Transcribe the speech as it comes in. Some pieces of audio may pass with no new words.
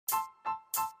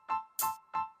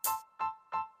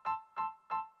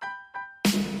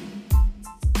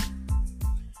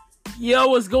Yo,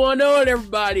 what's going on,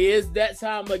 everybody? It's that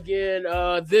time again.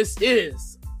 This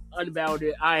is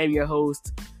Unbounded. I am your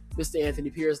host, Mr. Anthony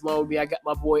Pierce. Along with me, I got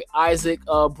my boy Isaac.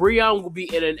 Breon will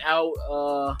be in and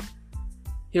out.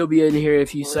 He'll be in here in a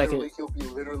few seconds. He'll be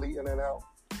literally in and out.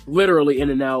 Literally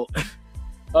in and out.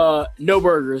 No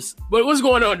burgers. But what's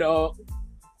going on, dog?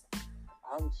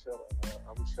 I'm chilling, man.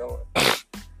 I'm chilling.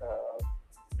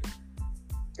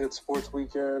 Good sports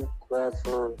weekend. Glad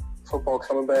for football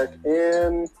coming back.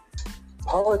 And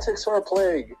politics are a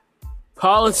plague.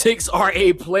 Politics are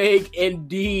a plague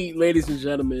indeed, ladies and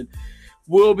gentlemen.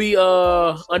 We'll be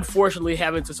unfortunately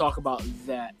having to talk about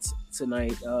that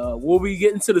tonight. We'll be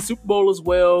getting to the Super Bowl as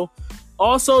well.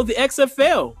 Also, the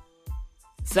XFL.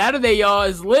 Saturday, y'all,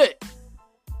 is lit.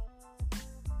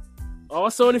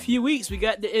 Also, in a few weeks, we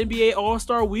got the NBA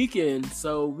All-Star Weekend.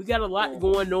 So, we got a lot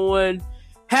going on.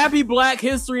 Happy Black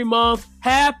History Month.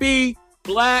 Happy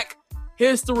Black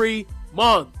History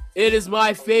Month. It is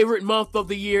my favorite month of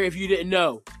the year, if you didn't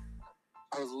know.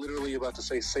 I was literally about to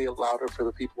say it louder for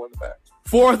the people in the back.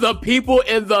 For the people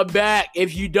in the back,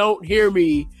 if you don't hear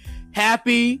me,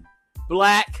 happy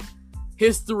Black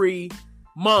History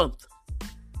Month.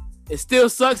 It still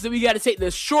sucks that we got to take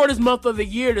the shortest month of the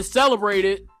year to celebrate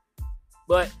it,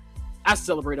 but I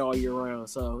celebrate all year round.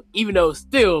 So even though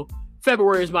still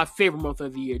February is my favorite month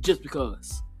of the year, just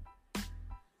because.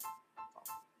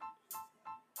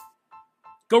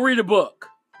 Go read a book.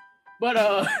 But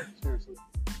Seriously.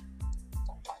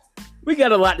 We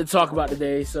got a lot to talk about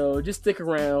today, so just stick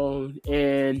around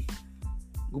and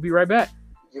we'll be right back.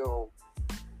 Yo,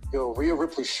 Rhea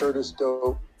Ripley's shirt is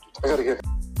dope. I gotta get it.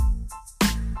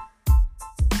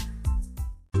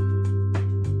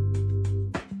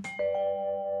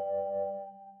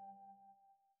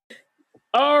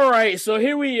 All right, so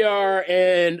here we are,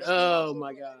 and oh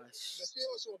my gosh. The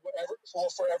Steelers will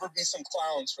forever be some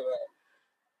clowns for that.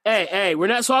 Hey, we're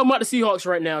not talking about the Seahawks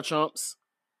right now, chumps.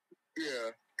 Yeah,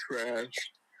 trash.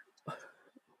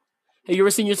 Have you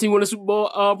ever seen your team win a Super Bowl,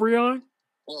 Breon?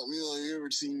 Well, you ever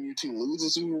seen your team lose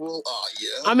a Super Bowl? Oh,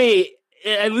 yeah. I mean,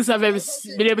 at least I've ever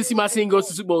been able to see my team go to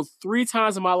the Super Bowl 3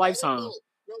 times in my lifetime. Bro,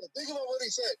 think about what he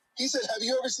said. He said, have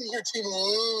you ever seen your team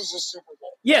lose a Super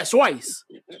Bowl? Yeah, twice.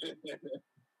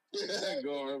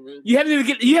 Garbage. You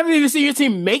haven't even seen your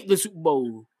team make the Super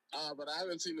Bowl. But I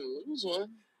haven't seen them lose one.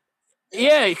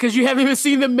 Yeah, because you haven't even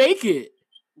seen them make it.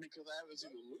 Because I haven't seen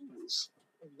them lose.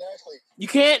 Exactly.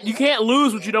 You can't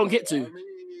lose what you don't get to. I mean,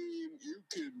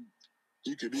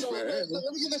 you could be bad.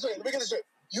 Let me get this straight.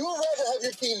 You would rather have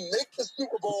your team make the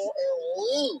Super Bowl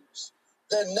and lose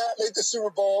than not make the Super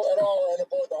Bowl at all and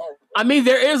avoid the Heart. I mean,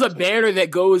 there is a banner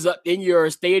that goes up in your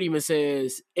stadium and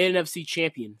says NFC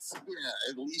Champions.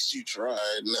 Yeah, at least you tried,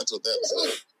 and that's what that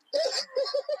said.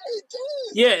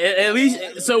 Yeah, at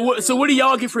least. So what do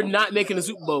y'all get for not making the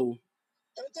Super Bowl?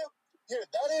 Yeah,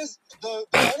 that is the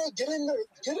banner, getting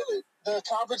the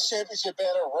conference championship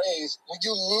banner raised when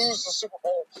you lose the Super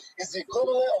Bowl is the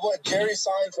equivalent of what Jerry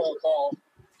Seinfeld called,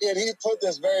 and he put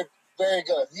this very, very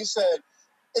good. He said,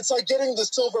 it's like getting the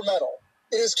silver medal.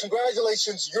 It is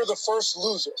congratulations, you're the first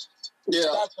loser. Yeah.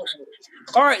 That's what it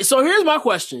is. All right, so here's my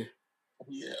question.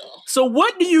 Yeah. So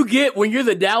what do you get when you're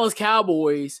the Dallas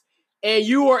Cowboys and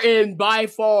you are in by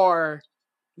far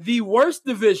the worst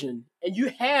division and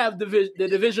you have the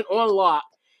division on lock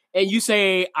and you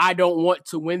say, I don't want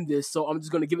to win this, so I'm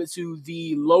just going to give it to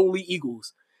the lowly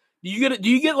Eagles? Do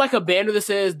you get like a banner that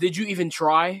says, did you even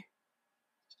try?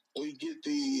 We get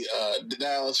the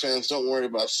Dallas fans, don't worry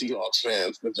about Seahawks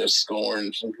fans because they're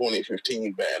scoring from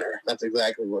 2015 banner. That's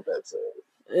exactly what that says.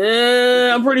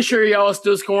 I'm pretty sure y'all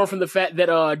still scoring from the fact that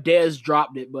Dez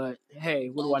dropped it, but hey,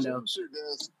 what do I know? I'm sure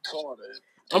Dez caught it.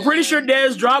 I'm pretty sure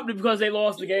Dez dropped it because they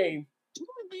lost the game. Who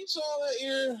beat y'all that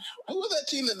year? Who was that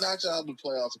team that knocked y'all out of the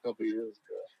playoffs a couple years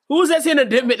ago? Who was that team that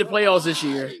didn't make the playoffs this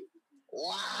year?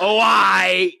 Wow. Oh,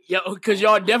 why? Yeah, because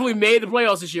y'all definitely made the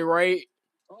playoffs this year, right?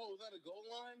 Oh, was that a goal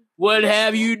line? What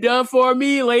have you done for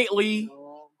me lately?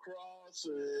 Don't cross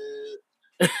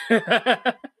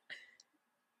it.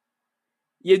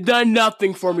 You've done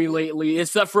nothing for me lately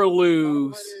except for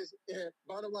lose.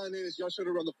 Bottom line is y'all should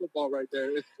have run the football right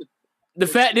there. The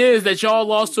fact is that y'all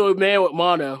lost to a man with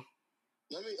mono.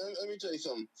 Let me tell you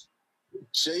something.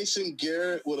 Jason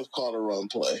Garrett would have caught a run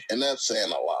play, and that's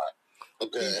saying a lot.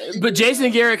 Okay, but Jason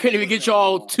Garrett couldn't even get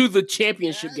y'all to the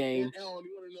championship game. You want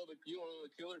to know the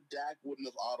killer? Dak wouldn't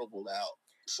have audibled out.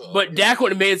 So, but Dak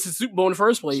would have made it to the Super Bowl in the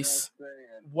first place.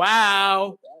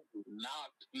 Wow.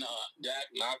 Dak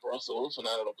knocked Russell Wilson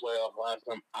out of the playoff last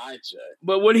time I checked.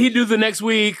 But what did he do the next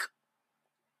week?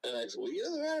 The next week? It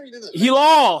doesn't matter. He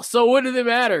lost, so what did it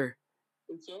matter?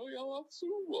 So y'all lost the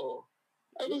Super Bowl.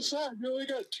 I'm shocked. You only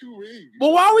got 2 rings.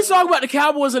 But why are we talking about the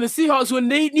Cowboys and the Seahawks when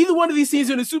neither one of these teams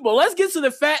are in the Super Bowl? Let's get to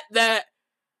the fact that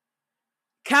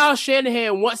Kyle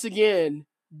Shanahan, once again,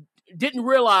 didn't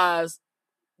realize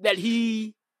that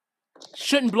he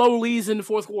shouldn't blow leads in the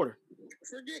fourth quarter.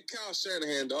 Forget Kyle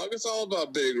Shanahan, dog. It's all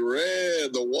about Big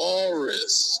Red, the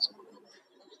Walrus.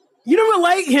 You don't even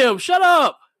like him. Shut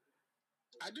up.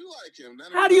 I do like him.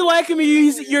 How do you like him?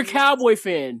 You're a Cowboy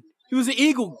fan. He was an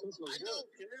Eagle. I don't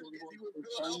care. Is he with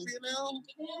Philadelphia now?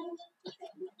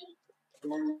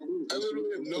 I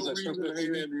literally have no reason to hate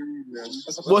Andrew Reid now.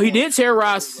 Well, he did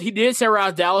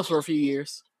terrorize Dallas for a few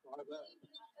years.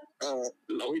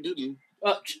 No, he didn't.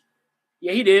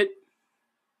 Yeah, he did.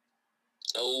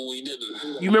 No, he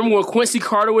didn't. You remember when Quincy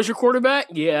Carter was your quarterback?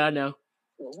 Yeah, I know.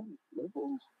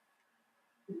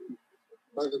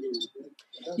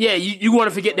 Yeah, you want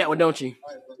to forget that one, don't you?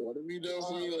 What have you done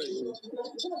for me lately?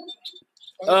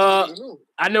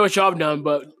 I know what y'all have done,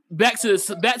 but back to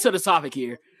the topic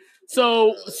here.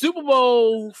 So Super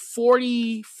Bowl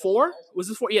 44 was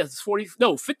this 40? Yes, it's 40.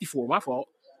 No, 54. My fault.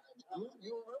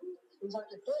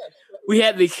 We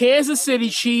had the Kansas City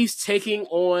Chiefs taking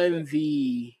on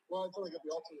the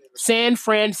San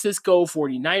Francisco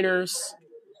 49ers,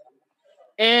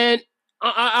 and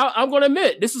I'm going to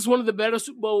admit this is one of the better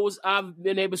Super Bowls I've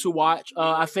been able to watch.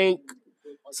 I think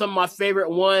some of my favorite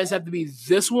ones have to be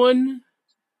this one.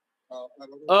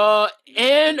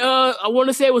 And I want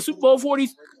to say it was Super Bowl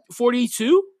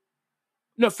 42?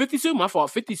 No, 52. My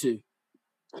fault, 52.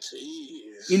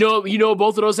 Jeez. You know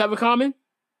both of those have in common?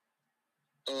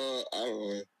 I don't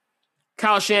know.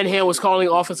 Kyle Shanahan was calling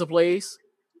offensive plays.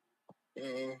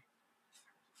 And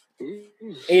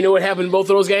you know what happened in both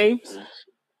of those games?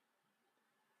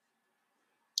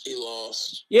 He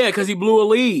lost. Yeah, because he blew a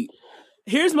lead.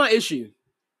 Here's my issue.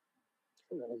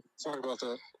 Sorry about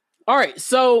that. All right,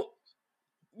 so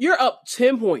you're up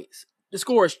 10 points. The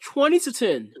score is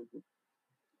 20-10.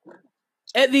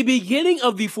 At the beginning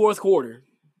of the fourth quarter,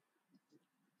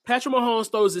 Patrick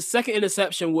Mahomes throws his second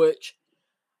interception, which,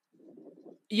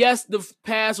 yes, the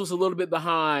pass was a little bit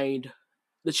behind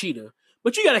the cheetah,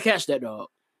 but you got to catch that dog.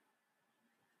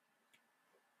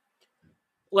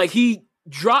 Like, he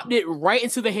dropped it right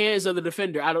into the hands of the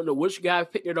defender. I don't know which guy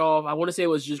picked it off. I want to say it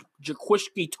was just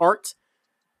Jaquiski Tart.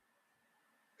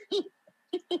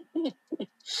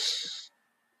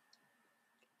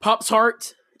 Pop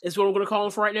Tart is what I'm going to call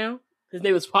him for right now. His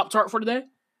name is Pop Tart for today.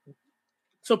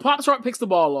 So Pop Tart picks the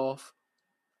ball off.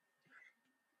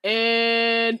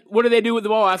 And what do they do with the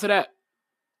ball after that?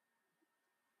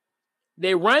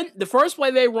 They run. The first play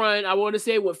they run, I want to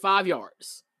say, with 5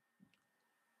 yards.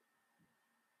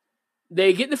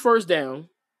 They get the first down.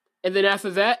 And then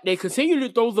after that, they continue to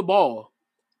throw the ball.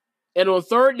 And on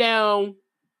third down,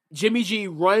 Jimmy G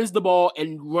runs the ball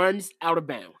and runs out of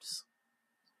bounds.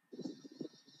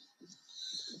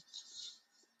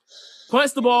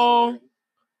 Punts the ball.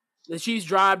 The Chiefs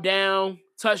drive down.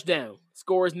 Touchdown.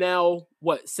 Score is now,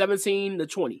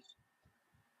 17-20.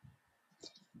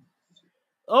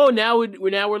 Oh, now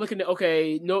we're looking at,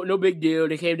 okay, no big deal.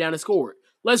 They came down and scored.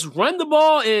 Let's run the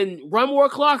ball and run more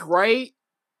clock, right?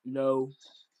 No.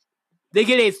 They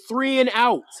get a 3 and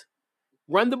out.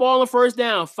 Run the ball on first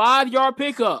down. 5-yard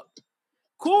pickup.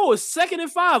 Cool, it's 2nd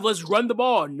and 5. Let's run the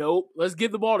ball. Nope. Let's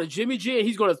give the ball to Jimmy G, and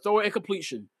he's going to throw it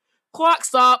incompletion. Clock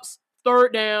stops.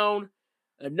 3rd down.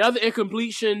 Another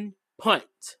incompletion. Punt.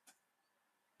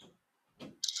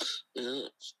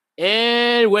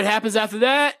 And what happens after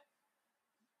that?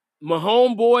 My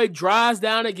homeboy drives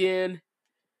down again.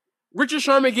 Richard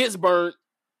Sherman gets burnt.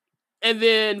 And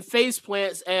then face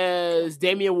plants as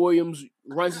Damian Williams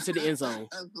runs into the end zone.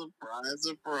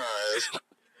 Surprise.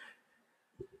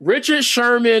 Richard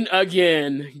Sherman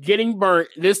again getting burnt.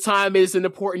 This time is an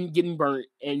important getting burnt.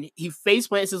 And he face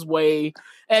plants his way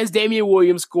as Damian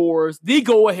Williams scores the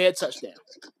go-ahead touchdown.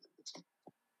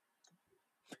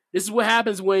 This is what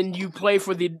happens when you play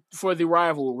for the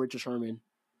rival, Richard Sherman.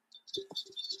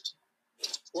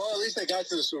 Well, at least they got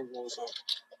to the Super Bowl, so.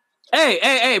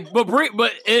 Hey, but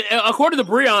according to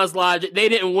Breon's logic, they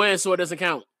didn't win, so it doesn't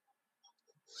count.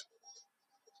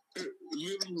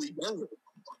 Literally doesn't.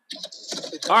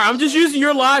 All right, I'm just using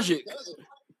your logic.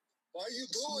 Why are you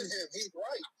booing him? He's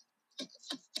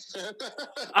right.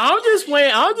 I'm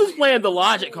just playing the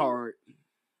logic card.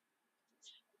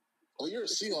 Well, you're a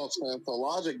Seahawks fan, so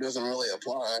logic doesn't really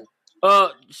apply.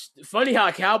 Funny how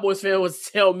a Cowboys fan would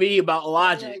tell me about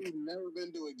logic. You've never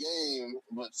been to a game,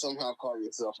 but somehow call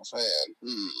yourself a fan.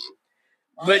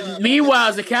 But meanwhile,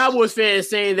 as a Cowboys fan is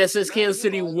saying that since Kansas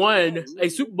City won a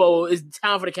Super Bowl, it's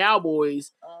time for the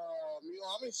Cowboys.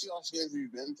 How many Seahawks games have you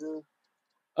been to?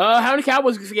 How many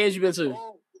Cowboys games you been to?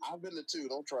 I've been to 2.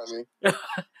 Don't try me.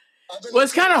 Well,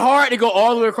 it's kind of hard to go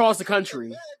all the way across the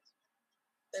country.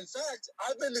 In fact,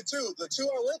 I've been to 2. The 2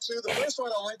 I went to, the first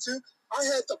one I went to, I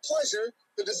had the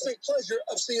distinct pleasure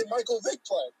of seeing Michael Vick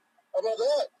play. How about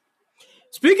that?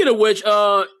 Speaking of which,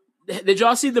 did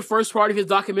y'all see the first part of his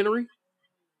documentary?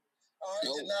 I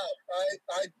did not.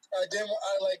 I didn't.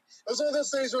 It was one of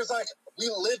those things where it's like, we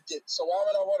lived it, so why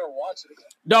would I want to watch it again?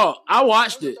 No, I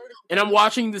watched it, and I'm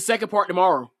watching the second part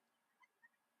tomorrow.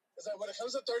 It's like, when it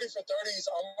comes to 30 for 30s,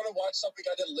 I want to watch something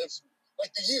I didn't live through.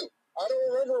 Like the U. I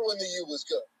don't remember when the U was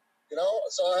good.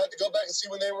 So I had to go back and see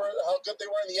how good they were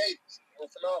in the 80s. They were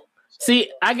phenomenal. So,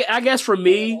 see, I guess for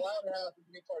me, part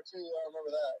 2, I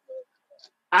remember that. But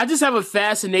I just have a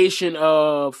fascination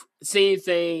of seeing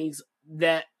things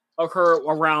that occur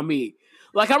around me.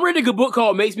 Like, I'm reading a book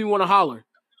called Makes Me Want to Holler.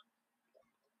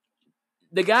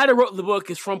 The guy that wrote the book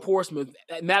is from Portsmouth.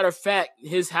 Matter of fact,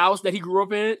 his house that he grew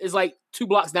up in is like 2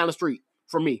 blocks down the street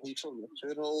from me. He's from the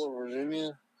shithole of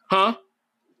Virginia? Huh?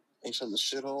 He's from the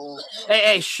shithole?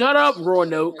 Hey, shut up,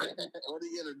 Roanoke. What are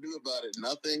you going to do about it?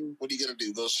 Nothing? What are you going to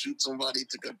do? Go shoot somebody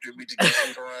to contribute to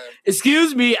gang crime?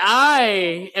 Excuse me,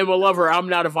 I am a lover. I'm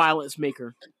not a violence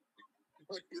maker.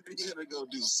 What are you going to go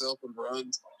do? Self and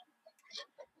drugs?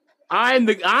 I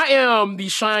am the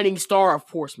shining star of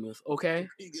Portsmouth, okay?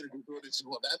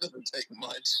 That doesn't take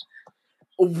much.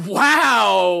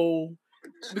 Wow.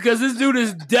 Because this dude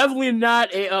is definitely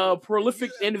not a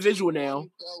prolific individual now.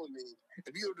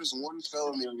 If you have just one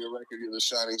felony on your record, you're the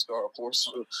shining star of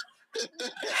Portsmouth.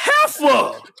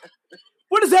 Heifer!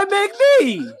 What does that make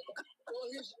me? Well,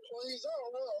 he's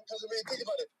all wrong. Because, think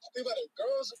about it.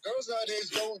 Girls nowadays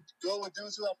go with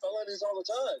dudes who have felonies all the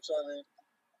time. So,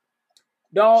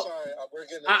 Dog, sorry,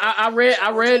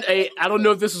 I read I don't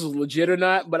know if this is legit or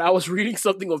not, but I was reading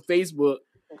something on Facebook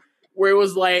where it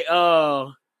was like,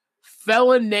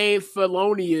 felon named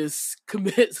Felonious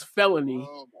commits felony.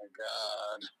 Oh my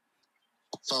god.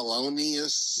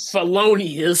 Felonious. I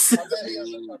bet he has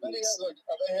a girl. I bet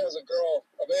he has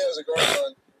a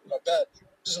girlfriend. I bet.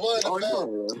 Just one.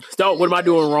 Stop. What am I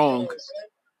doing wrong?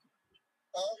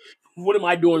 What am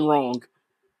I doing wrong?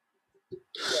 Yeah.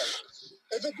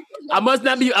 I must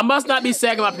not be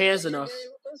sagging my pants enough.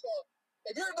 First of all,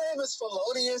 if your name is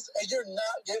Felonious and you're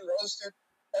not getting roasted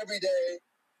every day,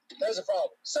 there's a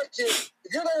problem. Second,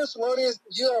 if your name is Felonious,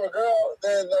 you have a girl,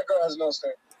 then that girl has no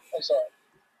stand. I'm sorry.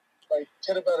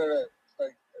 Get it better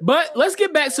than. But let's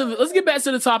get back to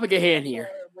the topic at hand here.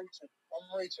 I'm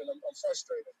reaching. I'm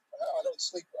frustrated. I don't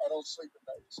sleep at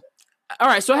night. So. All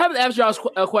right, so I have to ask y'all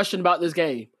a question about this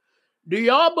game. Do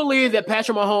y'all believe that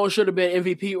Patrick Mahomes should have been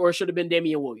MVP or should have been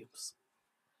Damian Williams?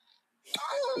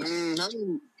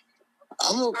 I'm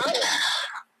okay.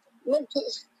 Well,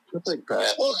 because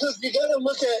you got to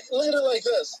look at it like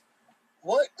this.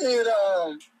 What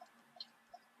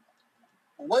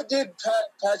did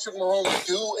Patrick Mahomes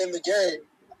do in the game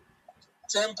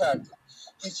to impact it?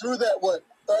 He threw that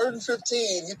 3rd and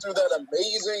 15. He threw that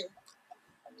amazing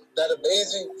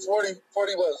 40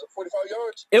 was it 45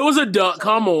 yards? It was a duck.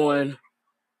 Come on.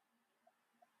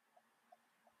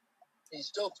 He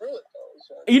still threw it though.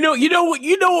 So. You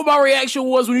know what my reaction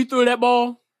was when you threw that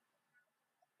ball?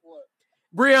 What?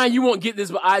 Breon, you won't get this,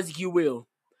 but Isaac, you will.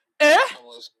 I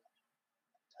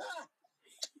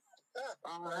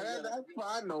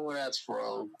know where that's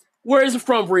from. Where is it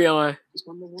from, Breon? It's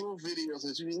from the little videos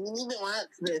that you need to watch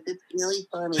this. It's really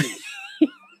funny.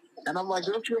 And I'm like,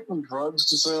 don't you have some drugs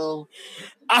to sell?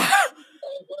 I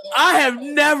have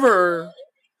never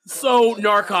sold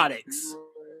narcotics.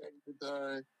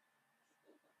 Anthony,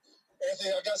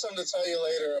 I got something to tell you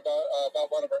later about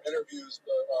one of our interviews,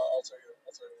 but I'll tell you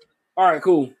later. All right,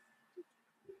 cool.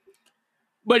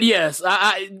 But yes,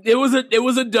 it was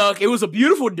a duck. It was a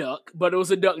beautiful duck, but it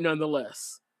was a duck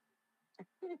nonetheless.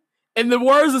 In the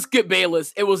words of Skip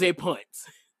Bayless, it was a punt.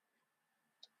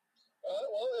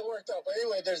 Well, it worked out. But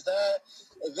anyway, there's that.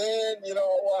 And then,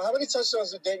 how many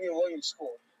touchdowns did Damian Williams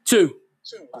score? 2.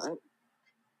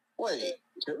 Wait,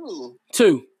 2?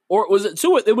 2. Or was it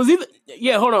 2? It was either...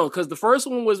 Yeah, hold on, because the first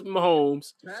one was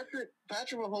Mahomes.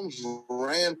 Patrick Mahomes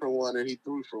ran for 1 and he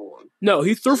threw for 1. No,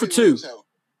 he threw for 2.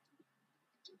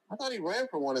 I thought he ran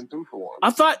for 1 and threw for 1.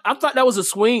 I thought that was a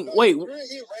swing. Wait. He ran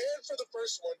for the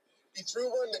first one. He threw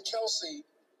 1 to Kelsey.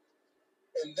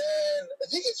 And then I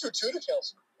think he threw 2 to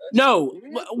Kelsey. No,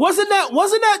 wasn't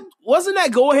that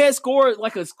go ahead score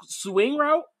like a swing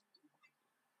route?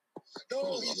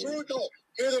 No, he threw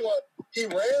Here's the one. He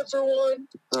ran for 1,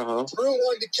 threw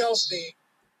 1 to Kelsey,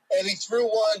 and he threw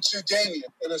 1 to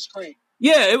Damian in a screen.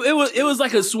 Yeah, it was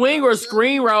like a swing or a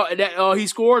screen route that he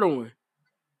scored on.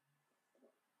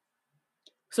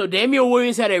 So Damian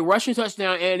Williams had a rushing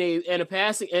touchdown and a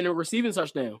passing and a receiving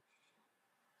touchdown.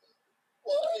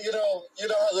 Well, you know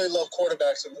how they love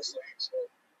quarterbacks in this league. So.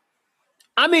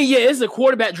 I mean, yeah, it's a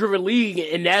quarterback-driven league,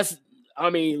 and that's, I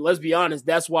mean, let's be honest,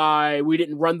 that's why we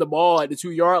didn't run the ball at the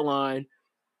 2-yard line.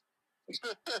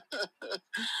 Yeah,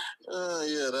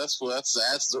 that's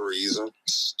the reason.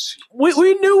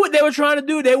 We knew what they were trying to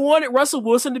do. They wanted Russell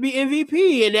Wilson to be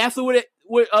MVP, and after what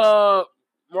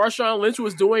Marshawn Lynch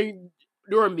was doing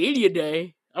during media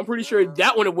day, I'm pretty sure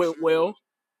that one went well.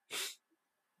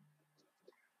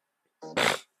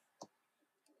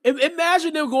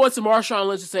 Imagine them going to Marshawn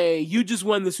Lynch and saying, "You just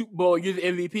won the Super Bowl. You're the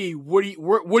MVP.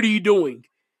 What are you doing?"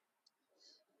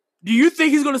 Do you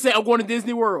think he's going to say, "I'm going to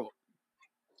Disney World"?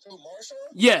 Who,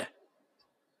 Marshawn? Yeah.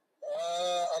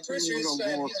 I'm pretty sure he's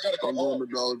saying he's going to go home. I'm going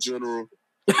to Dollar General.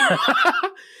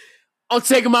 I'm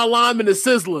taking my lineman to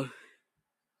Sizzler.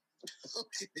 I'm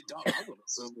going to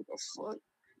Sizzler the fuck.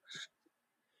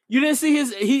 You didn't see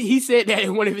his? He said that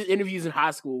in one of his interviews in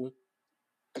high school.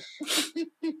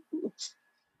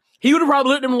 He would have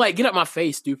probably looked at him like, "Get out my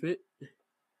face, stupid."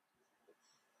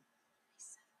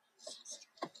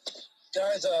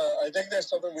 Guys, I think there's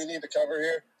something we need to cover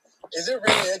here. Is it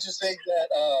really interesting that,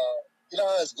 you know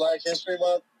how it's Black History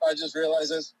Month? I just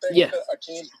realized this. Thank you to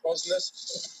Akeem for posting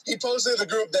this. He posted in the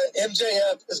group that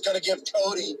MJF is going to give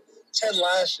Cody 10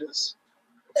 lashes,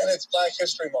 and it's Black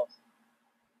History Month.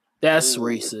 That's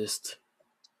racist.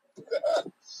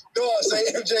 No, I say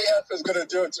MJF is going to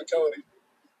do it to Cody.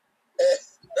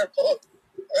 They're both.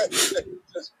 It's great.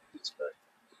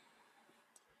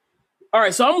 All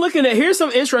right, so I'm looking at, here's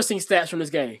some interesting stats from this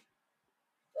game.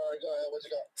 All right, go ahead. What you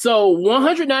got? So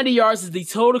 190 yards is the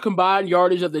total combined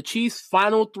yardage of the Chiefs'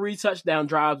 final 3 touchdown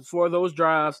drives. Before those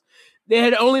drives, they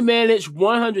had only managed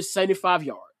 175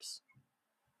 yards.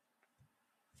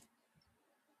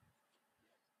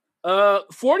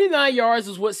 49 yards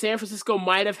is what San Francisco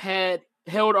might have had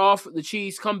held off the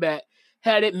Chiefs' comeback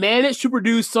had it managed to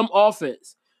produce some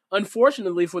offense.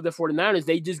 Unfortunately for the 49ers,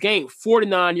 they just gained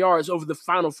 49 yards over the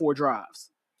final 4 drives,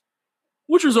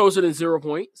 which resulted in 0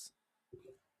 points,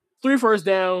 3 first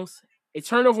downs, a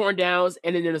turnover on downs,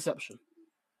 and an interception.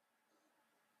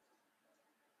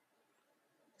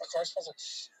 My car smells like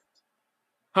shit.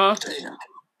 Huh? Damn.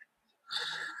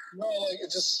 No, like,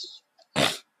 it just...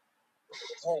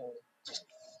 Oh.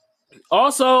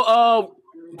 Also,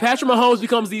 Patrick Mahomes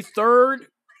becomes the third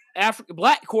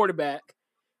black quarterback,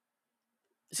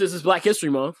 since it's Black History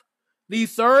Month, the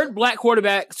third black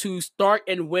quarterback to start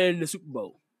and win the Super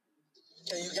Bowl.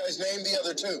 Can you guys name the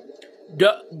other 2?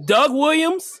 Doug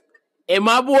Williams and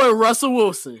my boy Russell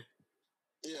Wilson.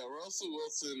 Yeah, Russell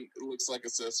Wilson looks like a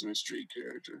Sesame Street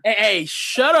character. Hey,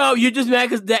 shut up. You're just mad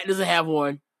because Dak doesn't have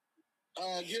one.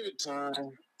 Give it time.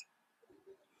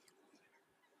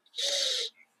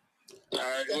 All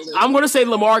right, I'm going to say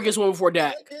Lamar gets one before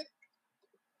Dak. Dak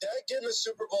getting the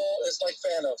Super Bowl is like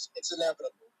Thanos. It's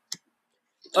inevitable.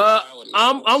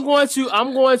 I'm going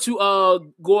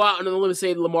to go out on a limb and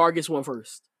say Lamar gets one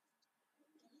first.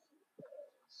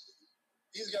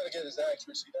 He's got to get his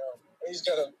accuracy down. He's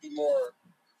got to be more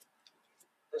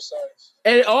precise.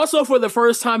 And also for the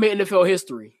first time in NFL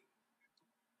history,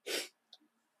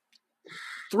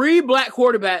 3 black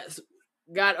quarterbacks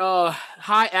got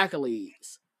high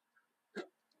accolades.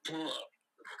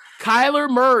 Kyler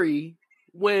Murray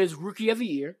wins Rookie of the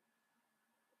Year.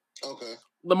 Okay.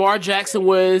 Lamar Jackson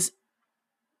wins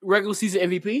regular season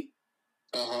MVP.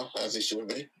 As he should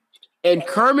be. And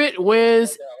Kermit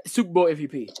wins Super Bowl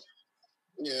MVP.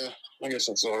 Yeah, I guess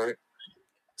that's all right.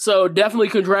 So definitely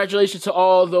congratulations to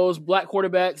all those black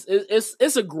quarterbacks.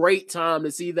 It's a great time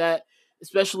to see that,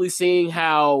 especially seeing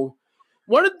how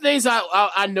one of the things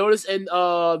I noticed in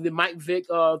the Mike Vick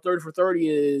 30 for 30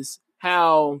 is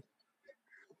how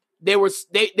they were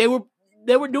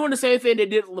doing the same thing they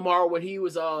did with Lamar when he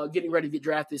was getting ready to get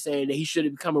drafted, saying that he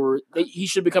should become a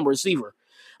receiver.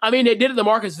 I mean, they did it to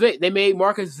Marcus Vick. They made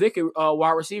Marcus Vick a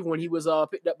wide receiver when he was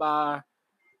picked up by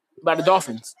the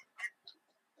Dolphins.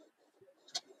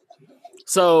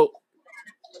 So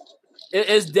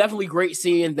it's definitely great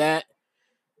seeing that.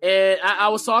 And I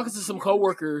was talking to some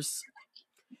coworkers,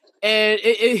 and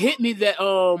it hit me that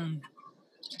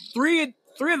three of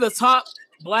the top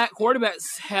black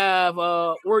quarterbacks have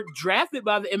were drafted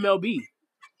by the MLB.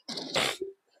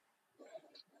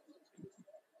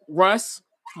 Russ,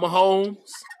 Mahomes,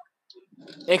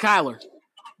 and Kyler.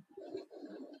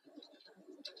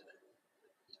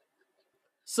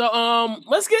 So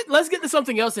let's get to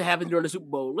something else that happened during the Super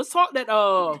Bowl. Let's talk that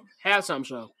halftime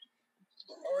show. Are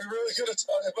we really gonna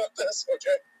talk about this?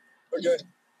 Okay.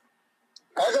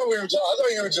 I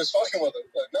thought you were just fucking with it.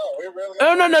 But no, we really.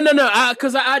 Oh no!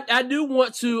 Because I do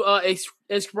want to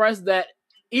express that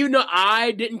even though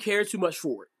I didn't care too much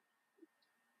for it,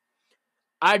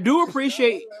 I do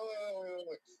appreciate.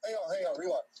 Wait. Hang on,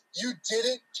 rewind. You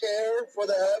didn't care for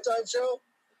the halftime show?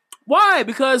 Why?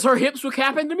 Because her hips were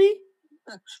capping to me.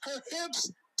 Her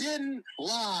hips didn't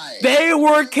lie. They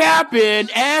were capping,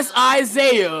 as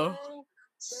Isaiah.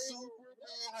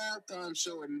 Halftime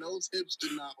show and those hips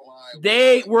did not lie.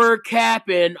 They were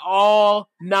capping all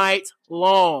night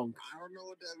long. I don't know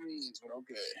what that means, but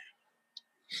okay.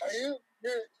 Are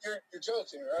you're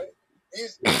joking, right?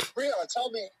 Breon, tell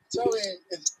me,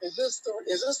 is this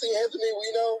the Anthony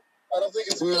we know? I don't think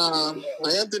it's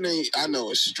Anthony. I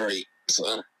know is straight,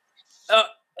 so.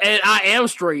 And I am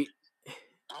straight. I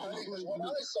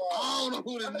don't know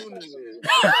who the new nigga is.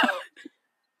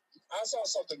 I saw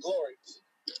something glorious.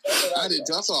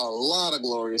 I saw a lot of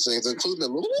glorious things, including the.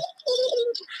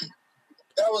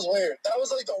 That was weird. That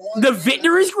was like the one. The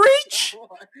victory screech?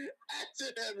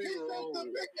 The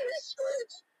victory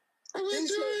screech.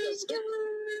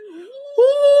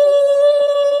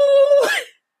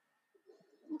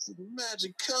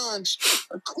 Magic Conch,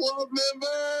 a club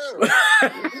member.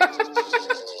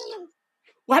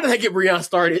 Why did I get Breon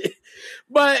started?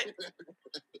 But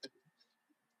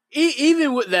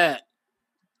even with that,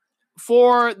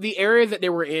 for the area that they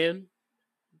were in,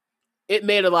 it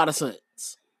made a lot of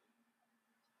sense.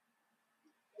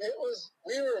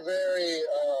 We were very,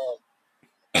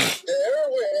 the era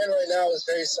we're in right now is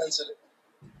very sensitive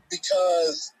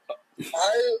because it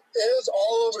was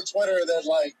all over Twitter that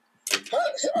like,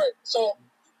 so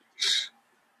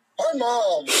my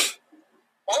mom,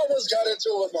 I almost got into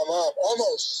it with my mom,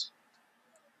 almost.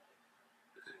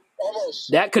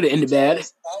 That could have ended bad.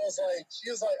 She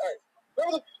was like,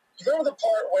 all right, remember the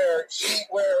part where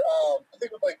I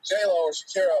think with like J-Lo or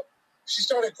Shakira, she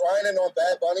started grinding on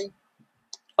Bad Bunny?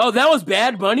 Oh, that was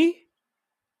Bad Bunny?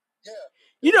 Yeah.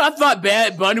 You know, I thought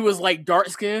Bad Bunny was like dark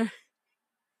skin.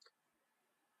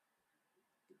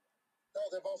 No,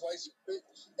 they're both light skin.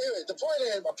 Anyway, my point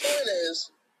is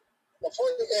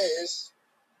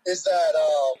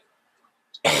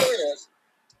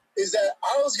that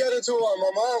I was getting into it with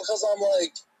my mom because I'm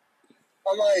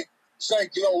like, she's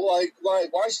like, you know, like why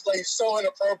is she like so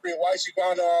inappropriate? Why is she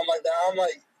grinding on like that? I'm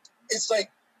like, it's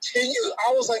like, can you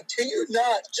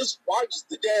not just watch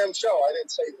the damn show? I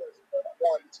didn't say this, but I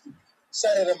wanted to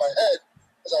set it in my head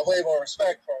because I have way more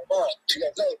respect for my mom. You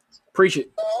guys know. Preach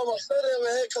it. I almost set it in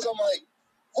my head because I'm like,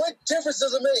 what difference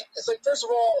does it make? It's like, first of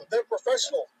all, they're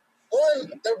professional. One,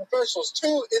 they're professionals.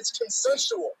 Two, it's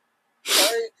consensual.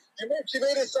 Right? She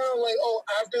made it sound like, oh,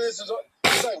 after this is,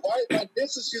 it's like, why? Like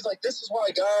she's like, this is why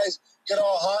guys get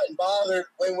all hot and bothered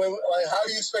when like, how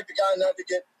do you expect a guy not to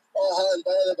get all hot and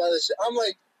bothered by this shit? I'm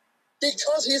like,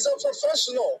 because he's a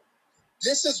professional.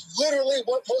 This is literally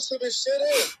what most of his shit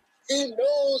is. He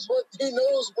knows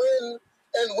when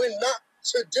and when not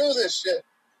to do this shit.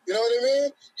 You know what I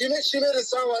mean? She made it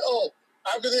sound like, oh,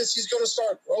 after this he's gonna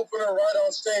start groping her right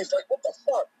on stage. Like, what the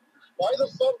fuck? Why the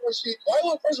fuck was she?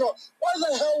 First of all, why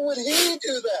the hell would he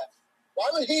do that?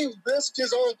 Why would he risk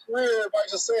his own career by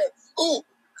just saying, ooh,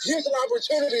 here's an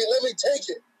opportunity, let me take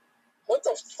it? What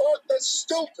the fuck? That's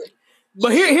stupid.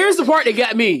 But here's the part that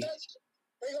got me.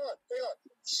 Hang on.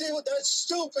 That's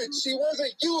stupid. She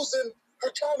wasn't using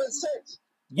her common sense.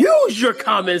 Use your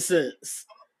common sense.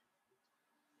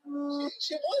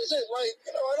 She wasn't, like,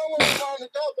 you know, I don't want to find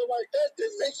it out, but like that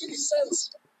didn't make any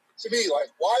sense to me. Like,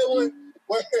 why would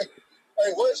what?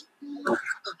 There's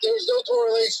no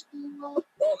correlation.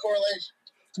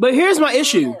 But here's my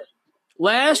issue.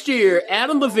 Last year,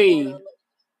 Adam Levine. Can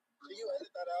you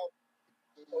edit that out?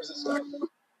 Or is it stuck?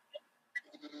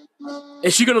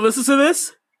 Is she gonna listen to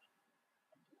this?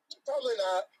 Probably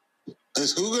not.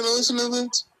 Is who gonna listen to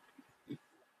this?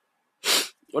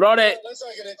 With all that. Let's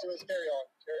not get into it. Carry on.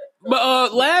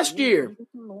 But last year,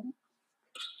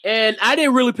 and I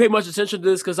didn't really pay much attention to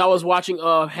this because I was watching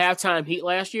Halftime Heat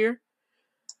last year.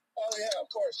 Oh yeah, of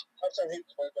course. Halftime Heat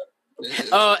was way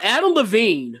better. Adam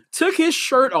Levine took his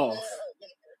shirt off.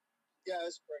 Yeah,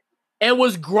 that's great. And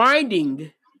was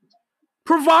grinding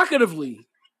provocatively.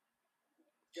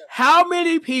 Yeah. How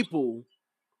many people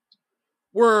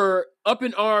were up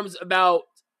in arms about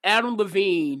Adam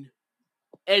Levine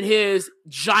and his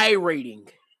gyrating,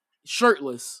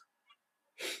 shirtless?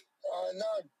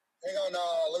 None. Hang on,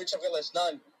 let me check the list.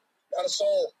 None. Not a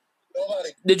soul.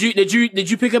 Nobody.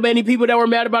 Did you pick up any people that were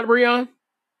mad about Breon?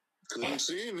 Couldn't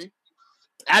see any.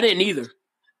 I didn't either.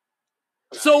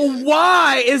 So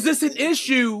why is this an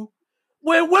issue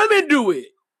when women do it?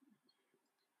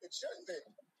 It shouldn't be.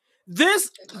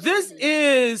 This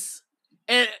is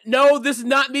And no, this is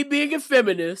not me being a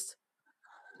feminist.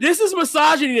 This is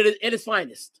misogyny at its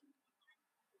finest.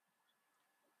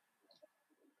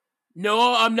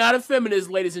 No, I'm not a feminist,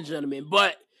 ladies and gentlemen.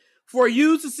 But for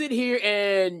you to sit here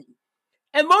and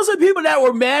most of the people that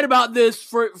were mad about this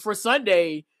for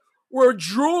Sunday were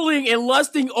drooling and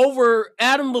lusting over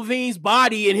Adam Levine's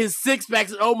body and his six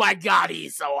packs. And, oh my God,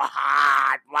 he's so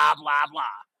hot. Blah blah blah.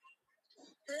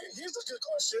 Here's a good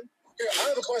question. Here, I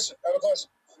have a question.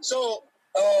 So,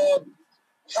 how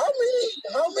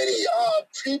many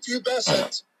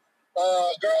prepubescent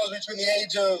girls between the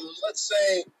age of, let's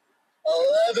say,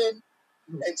 11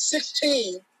 and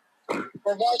 16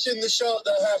 were watching the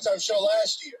halftime show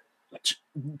last year?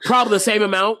 Probably the same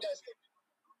amount.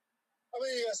 How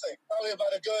many you guys think? Probably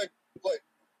about a good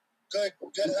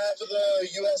half of the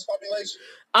U.S. population.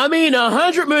 I mean,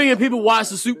 100 million people watch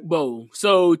the Super Bowl,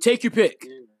 so take your pick.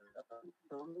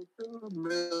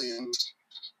 Millions.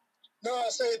 No, I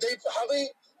say how many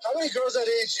girls that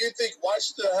age do you think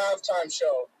watched the halftime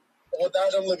show with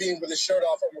Adam Levine with his shirt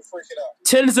off and were freaking out?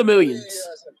 Tens of millions.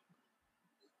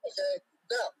 Okay.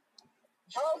 Now,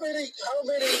 how many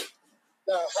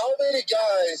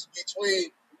guys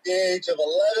between the age of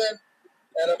 11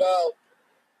 and about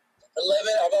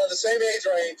the same age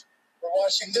range were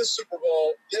watching this Super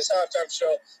Bowl, this halftime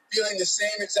show, feeling the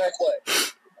same exact way?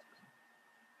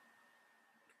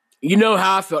 You know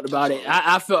how I felt about it.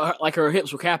 I felt like her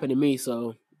hips were capping to me,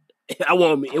 so it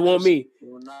won't me. You're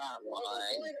not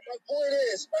lying. My point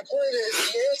is, the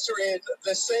answer is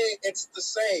the same. It's the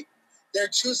same. They're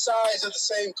two sides of the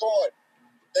same coin.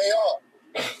 They are.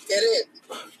 It is.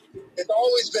 It's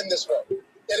always been this way.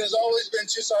 It has always been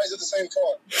two sides of the same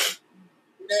coin.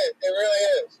 It really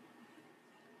is.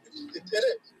 It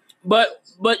is.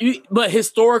 But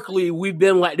historically, we've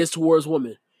been like this towards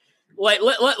women. Like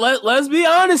let's be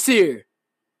honest here.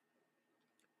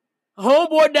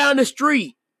 Homeboy down the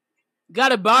street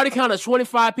got a body count of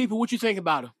 25 people. What you think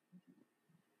about him?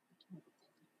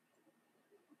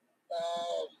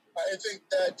 I think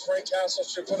that Frank Castle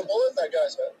should put a bullet in that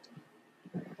guy's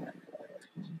head.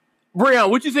 Breon,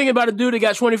 what you think about a dude that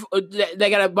got that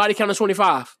got a body count of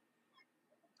 25?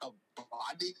 A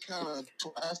body count,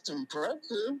 that's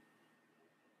impressive.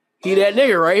 He that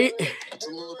nigga, right? That's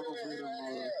a little bit of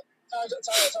Time. Are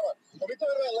we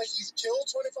talking about like he's killed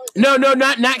 25 people? No,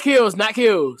 not kills. Oh,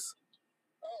 okay.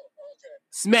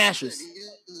 Smashes.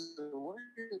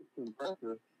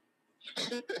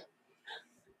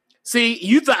 See,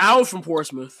 you thought I was from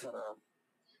Portsmouth.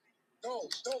 No,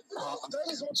 that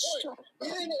is my point. We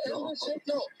didn't end this shit.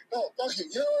 No, fuck you.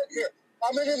 You know what? Here,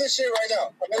 I'm into this shit right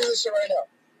now. From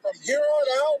here on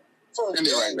out, for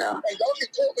me, right now. And y'all can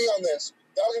quote me on this.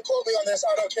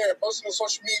 I don't care. Post it on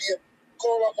social media.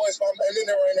 Call my voice. I'm in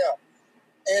there right now.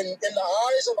 And in the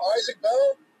eyes of Isaac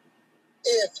Bell,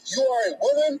 if you are a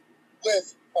woman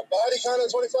with a body count of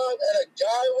 25 and a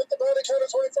guy with a body count of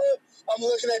 25, I'm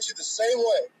looking at you the same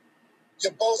way.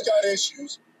 You both got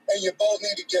issues, and you both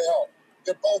need to get help.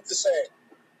 You're both the same.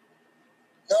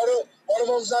 One of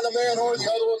them's not a man whore, the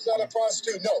other one's not a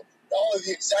prostitute. No, all are the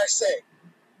exact same.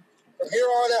 From here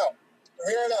on out,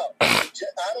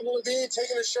 Adam Levine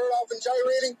taking his shirt off and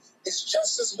gyrating is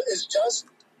just as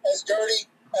dirty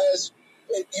as,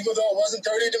 even though it wasn't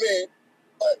dirty to me,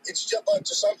 but but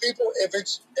to some people, if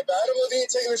Adam Levine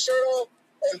taking his shirt off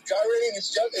and gyrating is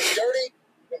dirty,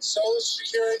 and so is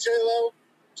Shakira and J-Lo,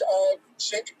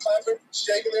 shaking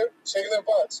their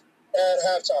butts at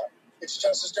halftime. It's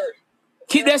just as dirty.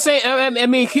 Keep that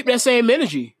same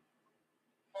energy.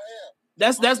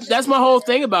 That's my whole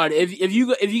thing about it. If you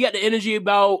got the energy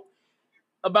about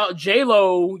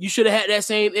J-Lo, you should have had that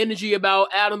same energy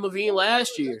about Adam Levine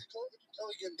last year.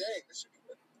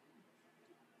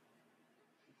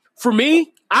 For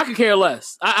me, I could care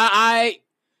less. I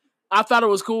thought it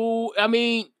was cool. I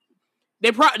mean,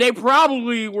 they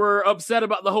probably were upset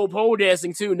about the whole pole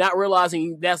dancing too, not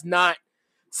realizing that's not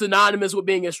synonymous with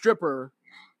being a stripper.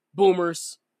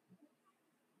 Boomers.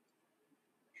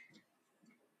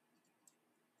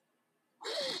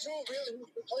 Really who's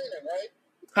complaining, right?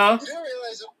 Huh? You didn't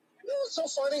realize it. You know what's so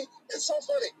funny? It's so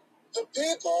funny. The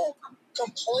people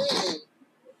complaining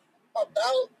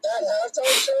about that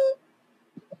halftime show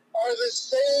are the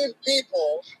same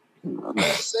people, the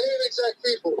same exact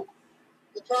people,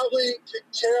 who probably could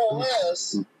care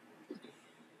less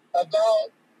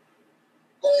about,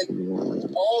 like,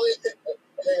 all the...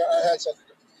 Hang on, I had something.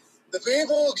 The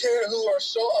people who are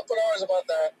so up in arms about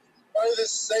that are the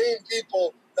same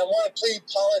people that want to plead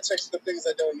politics to things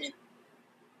that don't need.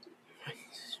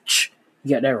 You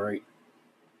got that right.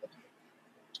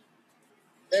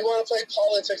 They want to play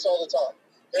politics all the time.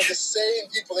 They're the same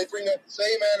people. They bring up the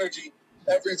same energy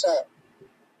every time.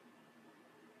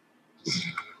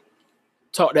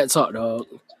 Talk that talk, dog.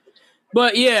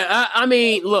 But yeah, I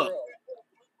mean, look,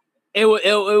 it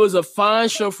was a fine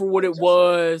show for what it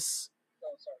was.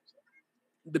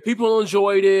 The people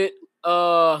enjoyed it.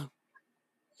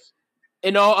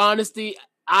 In all honesty,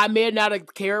 I may not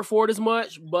have cared for it as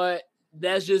much, but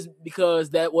that's just because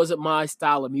that wasn't my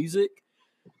style of music.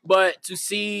 But to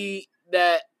see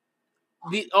that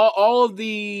all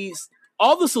the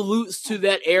salutes to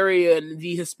that area and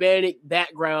the Hispanic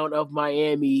background of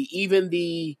Miami, even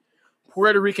the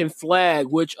Puerto Rican flag,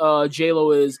 which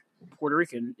J-Lo is Puerto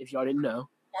Rican, if y'all didn't know.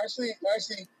 Actually,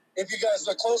 if you guys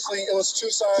look closely, it was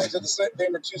two sides of the same. They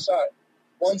were two sides.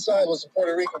 One side was the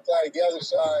Puerto Rican flag, the other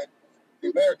side, the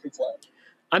American flag.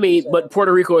 I mean, but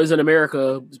Puerto Rico is in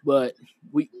America, but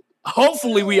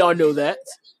hopefully we all know that.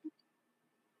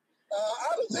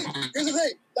 I don't think. Here's the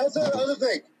thing. That's the other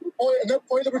thing.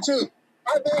 Point number two.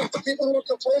 I bet the people who were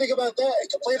complaining about that and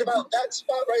complained about that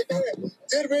spot right there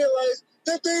did realize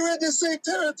that they were in the same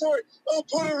territory. Oh,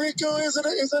 Puerto Rico is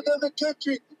another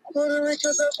country. Puerto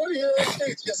Rico's not part of the United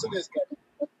States. Yes, it is.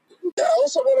 Yeah, I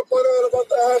also want to point out about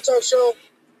the halftime show.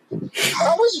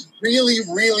 That was really,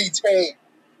 really tame.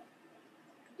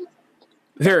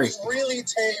 Very. It was really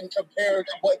tame compared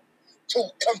to what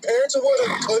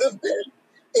it could have been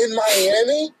in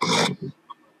Miami.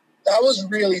 That was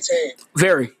really tame.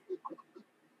 Very.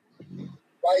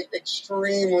 Like,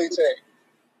 extremely tame.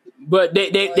 But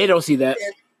they don't see that.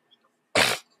 No, of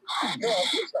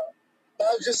course not. But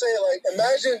I was just saying, like,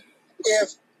 imagine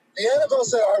if the NFL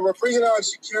said, all right, we're bringing on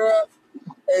Shakira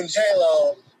and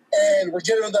J-Lo, and we're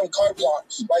giving them carte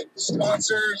blanche. Like,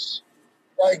 sponsors,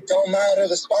 like, don't matter.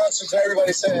 The sponsors,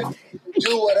 everybody said,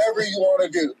 do whatever you want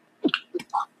to do.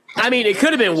 I mean, it could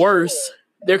have been worse.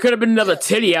 There could have been another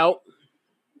titty out.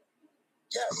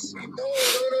 Yes. No.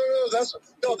 That's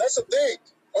the thing.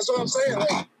 That's what I'm saying.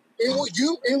 Like, it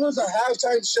was a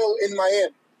halftime show in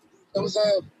Miami. It was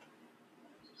a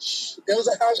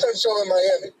halftime show in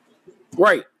Miami.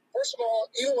 Right. First of all,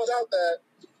 even without that,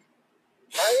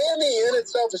 Miami in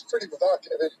itself is pretty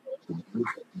provocative.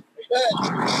 But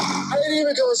I didn't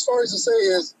even go as far as to say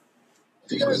is,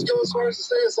 if you guys go as far as to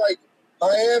say it's like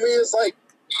Miami is like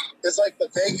the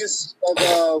Vegas of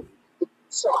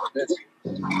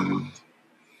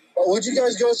but would you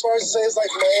guys go as far as to say it's like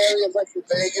Miami is like the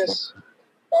Vegas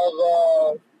of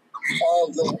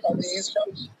the East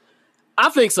Coast? I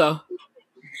think so.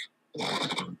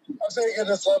 I'm saying at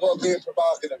this level of being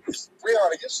provocative.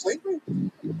 Brianna, you sleeping?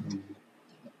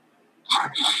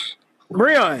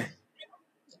 Brianna.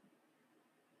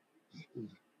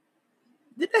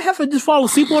 Did they have to just fall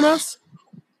asleep on us?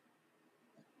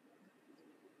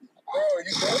 Bro, are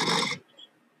you good?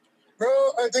 Bro,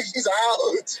 I think he's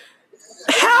out.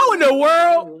 How in the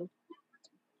world?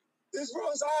 This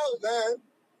bro's out, man.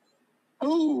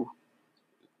 Who?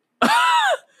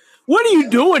 What are you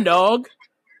doing, dog?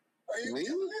 Are you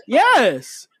doing it?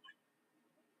 Yes.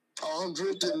 Oh, I'm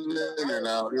drifting in there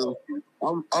now.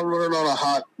 I'm running on a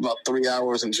hot about 3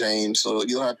 hours and change, so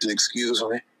you'll have to excuse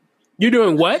me. You're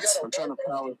doing what? I'm trying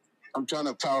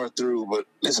to power through, but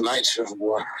it's night shift,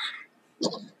 boy.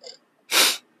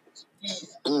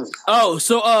 Oh,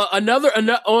 so on another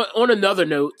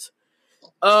note,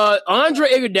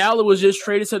 Andre Iguodala was just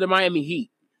traded to the Miami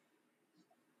Heat.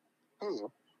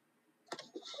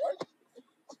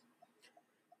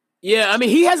 Yeah, I mean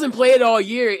he hasn't played all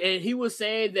year, and he was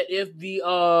saying that if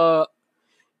the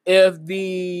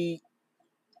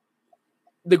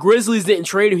Grizzlies didn't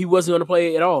trade him, he wasn't going to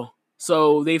play at all.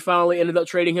 So they finally ended up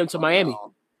trading him to Miami.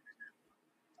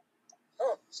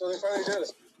 Oh, so they finally did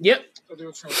it. Yep. I thought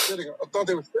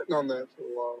they were sitting on that for a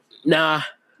while. Nah.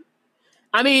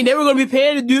 I mean, they were going to be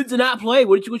paying the dude to not play.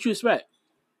 What you expect?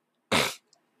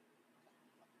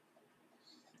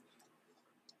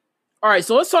 All right,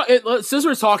 so let's talk. Since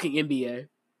we're talking NBA,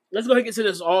 let's go ahead and get to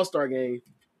this All-Star game.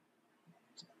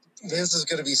 This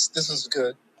is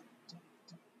good.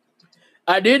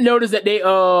 I did notice that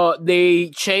they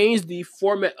changed the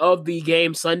format of the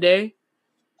game Sunday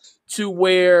to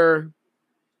where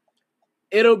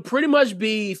it'll pretty much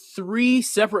be 3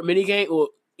 separate mini games. Well,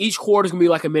 each quarter is gonna be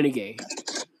like a mini game.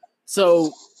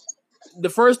 So the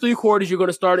first 3 quarters you're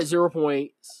gonna start at 0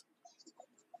 points,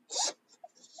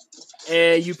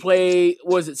 and you play.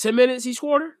 Was it 10 minutes each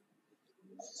quarter?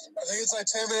 I think it's like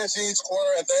 10 minutes each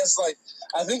quarter, and then it's like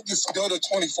I think you go to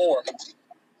 24.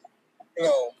 You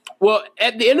know. Well,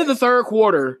 at the end of the third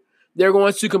quarter, they're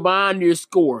going to combine your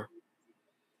score,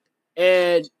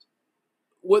 and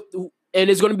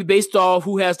it's going to be based off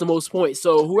who has the most points.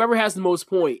 So whoever has the most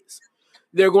points,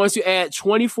 they're going to add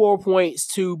 24 points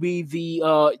to be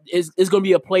the is going to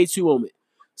be a play 2 moment.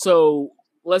 So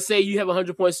let's say you have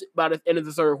 100 points by the end of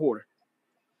the third quarter.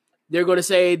 They're going to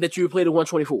say that you played a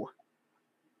 124.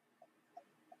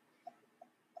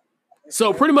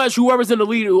 So pretty much whoever's in the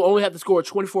lead will only have to score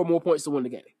 24 more points to win the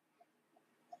game.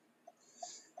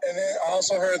 And then I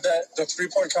also heard that the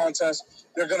 3-point contest,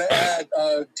 they're going to add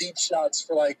deep shots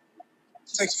for like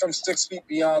 6 feet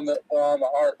beyond the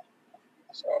arc.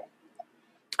 So,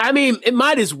 I mean, it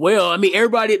might as well. I mean,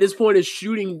 everybody at this point is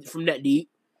shooting from that deep.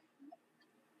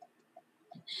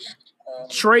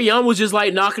 Trae Young was just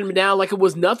like knocking him down like it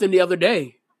was nothing the other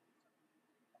day.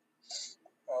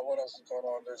 What else is going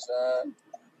on? There's that.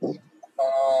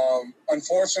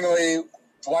 Unfortunately,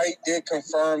 Dwight did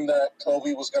confirm that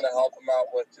Kobe was going to help him out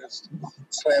with his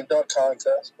slam dunk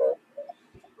contest, but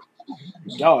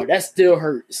oh, that still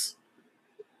hurts.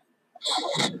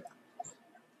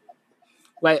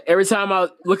 Like every time I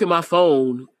look at my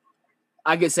phone,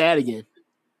 I get sad again.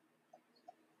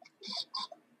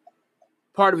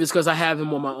 Part of it's because I have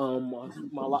him on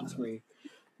my lock screen.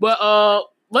 But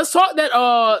let's talk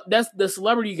that's the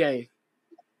celebrity game.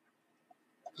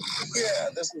 Yeah,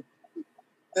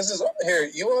 this is here.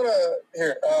 You wanna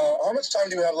here? How much time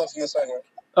do you have left in the segment?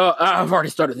 I've already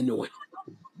started the new one.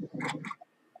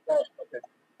 Oh, okay.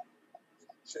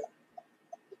 Shit.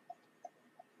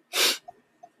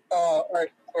 All right.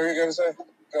 What are you gonna say?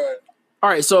 Go ahead. All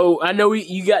right. So I know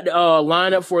you got the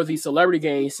lineup for the celebrity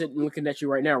game sitting looking at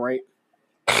you right now, right?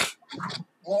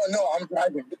 Well, no, I'm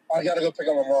driving. I gotta go pick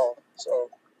up my mom. So.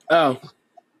 Oh.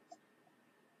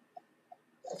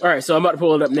 All right, so I'm about to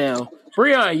pull it up now.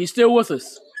 Breon, you still with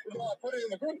us? No, I put it in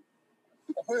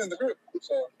the group.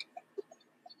 So.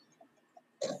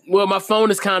 Well, my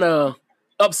phone is kind of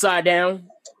upside down.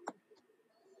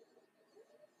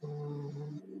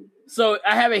 So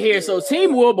I have it here. So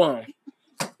Team Wilbon.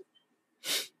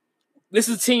 This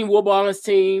is Team Wilbon's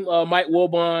team. Mike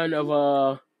Wilbon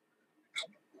of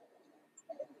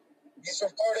He's from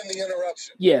Pardon the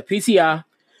Interruption. Yeah, PTI.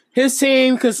 His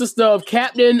team consists of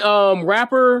Captain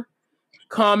Rapper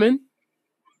Common,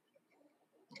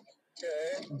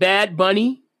 Okay. Bad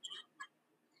Bunny,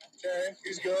 Okay,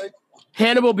 he's good.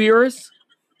 Hannibal Buress,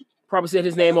 probably said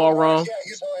his name all wrong, Yeah,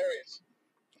 he's hilarious.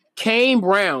 Kane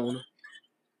Brown.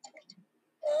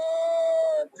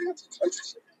 I think it's a country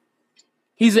singer.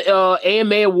 He's an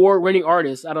AMA award-winning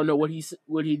artist. I don't know what he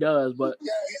does, but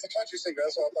Yeah, he's a country singer.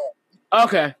 That's what I thought.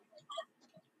 okay.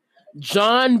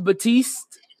 John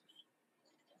Batiste.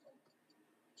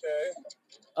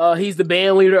 Okay. He's the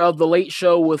band leader of The Late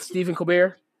Show with Stephen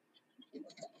Colbert.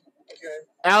 Okay.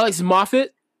 Alex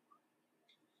Moffat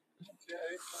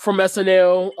Okay. from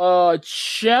SNL.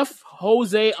 Chef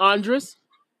Jose Andres.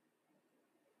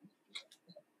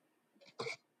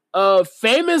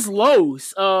 Famous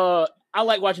Los. I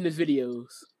like watching his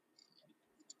videos.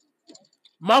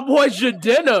 My boy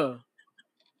Jadena.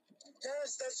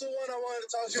 Yes, that's the one I wanted to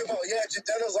talk to you about. Yeah,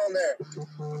 Jadena's on there.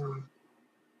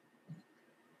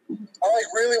 I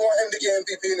really want him to get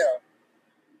MVP now.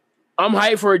 I'm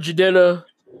hyped for Jadena.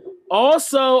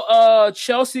 Also,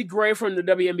 Chelsea Gray from the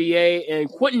WNBA and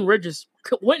Quentin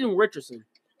Richardson,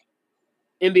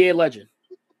 NBA legend.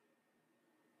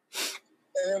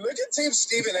 And look at Team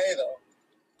Stephen A, though.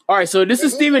 All right, so this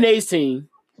is Stephen A's team.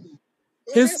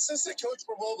 Who's the assistant coach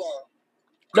for Wilbon?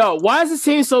 No, why is this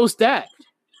team so stacked?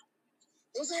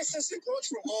 Who's the assistant coach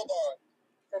for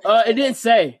Wilbon? It didn't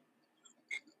say.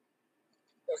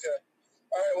 Okay.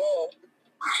 All right, well,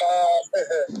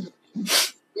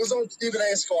 who's on Stephen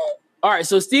A's squad? All right,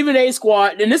 so Stephen A's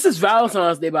squad, and this is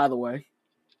Valentine's Day, by the way.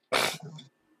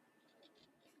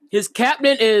 His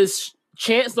captain is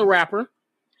Chance the Rapper.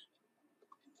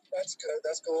 That's good.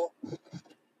 That's cool.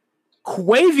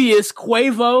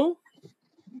 Quavo.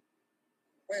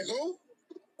 Wait, who?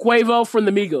 Quavo from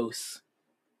the Migos.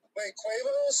 Wait,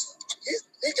 Quavo's?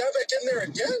 He got back in there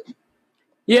again?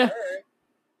 Yeah.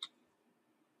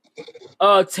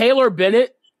 All right. Taylor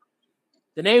Bennett.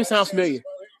 The name sounds familiar.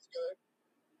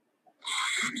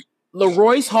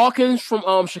 LaRoyce Hawkins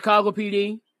from Chicago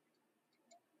PD.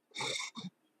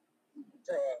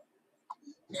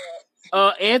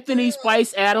 Anthony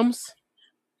Spice Adams.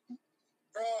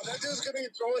 Bro, that dude's gonna be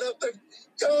throwing up the.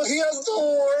 Yo, he has the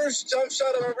worst jump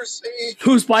shot I've ever seen.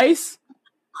 Who, Spice?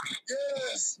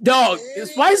 Yes. Dog,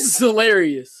 Spice is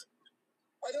hilarious.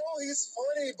 I know he's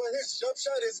funny, but his jump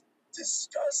shot is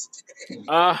disgusting.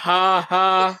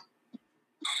 Ha.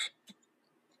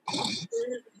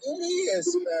 He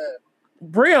is, man.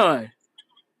 Breon.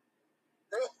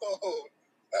 Bro.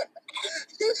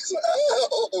 He's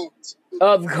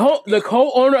out. The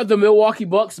co-owner of the Milwaukee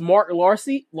Bucks, Mark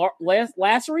Lassery.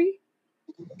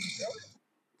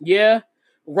 Yeah.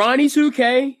 Ronnie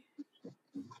 2K.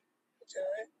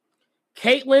 Okay.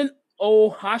 Caitlin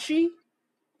Ohashi.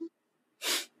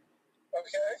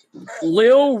 Okay.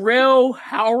 Lil Rel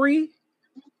Howery.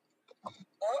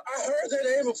 I heard that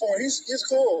name before. He's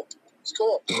cool. He's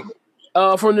cool.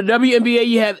 From the WNBA,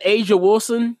 you have Asia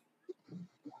Wilson.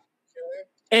 Okay.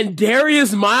 And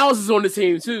Darius Miles is on the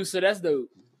team, too, so that's dope.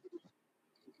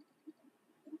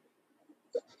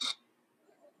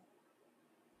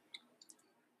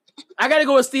 I got to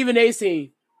go with Stephen A's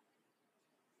team.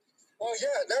 Well,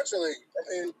 yeah, naturally. I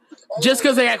mean, Just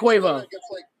because they got Quavo. Although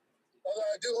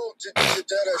I do hope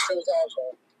Jadetta shows out,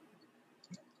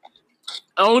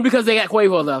 though. Only because they got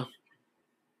Quavo, though.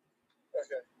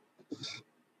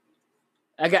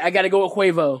 Okay. I got to go with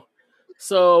Quavo.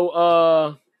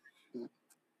 So,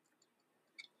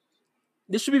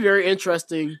 this should be very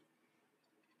interesting.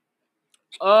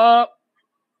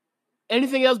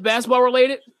 Anything else basketball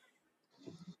related?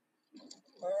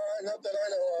 Not that I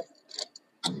know of.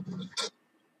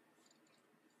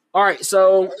 All right,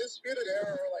 so Undisputed Era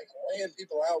are like laying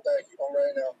people out back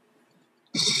right now.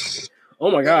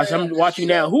 oh my gosh, I'm watching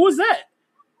now. Who was that?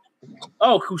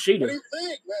 Oh, Kushida. What do you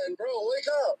think, man, bro? Wake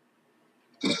up.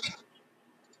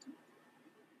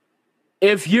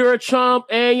 If you're a chump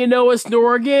and you know it's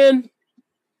Snore again.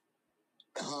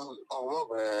 Oh,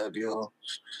 my bad, yo.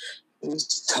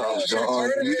 It's tough, Bro, dog.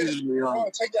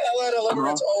 take the hell out of Lever.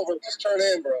 It's over. Just turn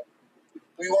in, bro.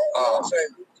 We won't say.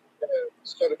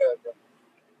 Just go to bed, bro.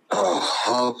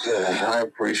 Oh, okay. I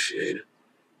appreciate it.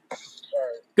 All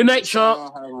right. Good night,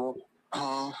 chump.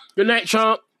 Good night,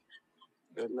 chump.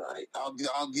 Good night. I'll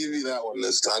give you that one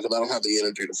this time because I don't have the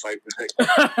energy to fight back.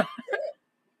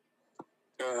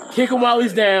 Kick him while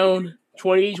he's down.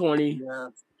 2020. Yeah.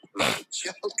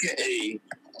 Okay.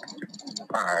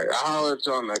 All right. I'll holler at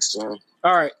y'all next time.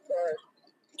 All right.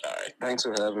 All right. Thanks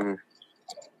for having me.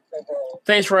 No problem.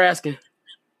 Thanks for asking.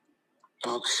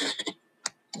 Okay.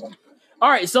 All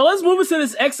right, so let's move into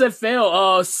this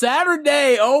XFL.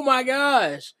 Saturday, oh my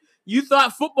gosh. You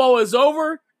thought football was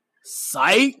over?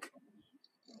 Psych.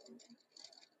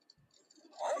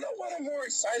 I don't know what I'm more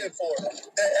excited for.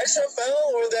 The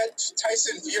XFL or that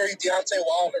Tyson Fury Deontay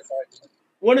Wilder fight?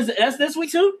 What is it? That's this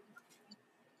week too?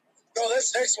 No,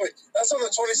 that's next week. That's on the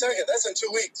 22nd. That's in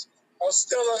 2 weeks. I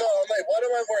still don't know. I'm like, what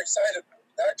am I more excited for?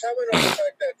 That coming or the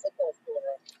fact that football's still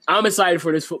around? I'm excited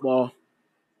for this football.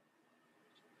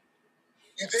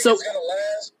 You think it's going to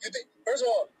last? First of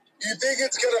all, you think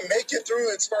it's going to make it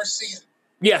through its first season?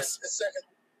 Yes. Its second?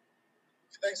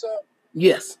 You think so?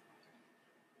 Yes.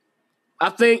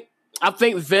 I think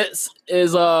Vince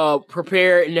is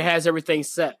prepared and has everything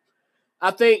set. I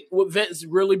think with Vince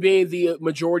really being the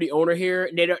majority owner here,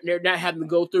 and they're not having to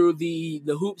go through the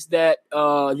hoops that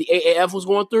the AAF was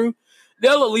going through,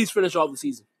 they'll at least finish off the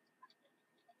season.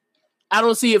 I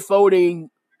don't see it folding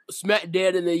smack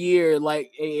dead in a year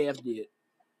like AAF did.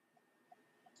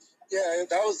 Yeah,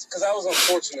 that was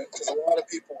unfortunate because a lot of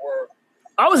people were.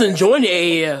 I was enjoying the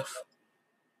AAF.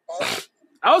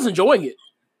 I was enjoying it.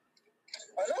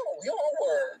 I know we all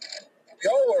were.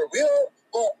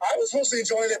 Well, I was mostly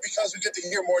enjoying it because we get to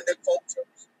hear more Nick Folk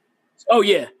films. Oh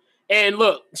yeah, and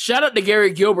look, shout out to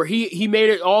Gary Gilbert. He made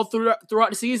it all throughout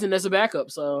the season as a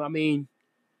backup. So I mean,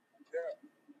 yeah.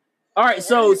 All right.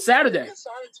 So Saturday,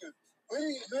 who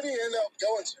did he end up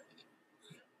going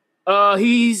to?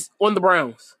 He's on the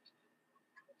Browns.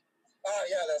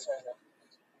 Yeah, that's right.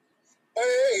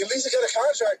 Hey, at least he got a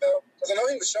contract though, because I know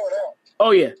he was showing out.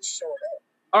 Oh yeah.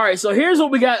 All right. So here's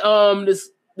what we got.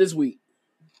 This week.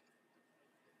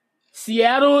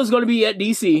 Seattle is going to be at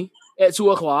DC at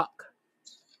 2:00. Okay.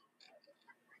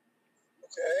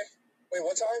 Wait,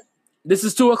 what time? This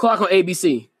is 2:00 on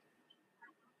ABC.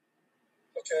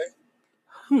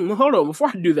 Okay. Hold on. Before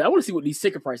I do that, I want to see what these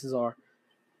ticket prices are.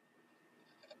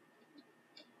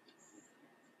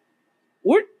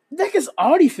 Where the heck is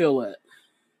Audiefield at?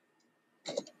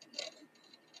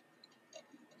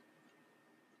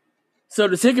 So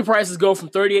the ticket prices go from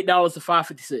 $38 to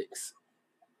 $5.56.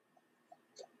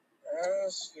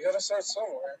 You gotta start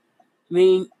somewhere. I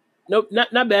mean, nope,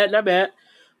 not bad.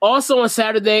 Also on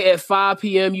Saturday at 5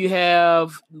 p.m. you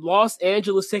have Los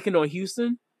Angeles taking on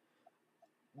Houston.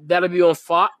 That'll be on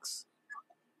Fox.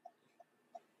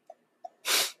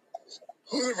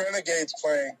 Who the Renegades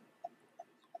playing?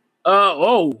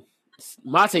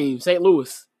 My team, St.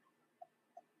 Louis.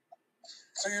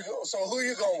 So who are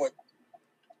you going with?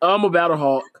 I'm a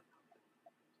Battlehawk.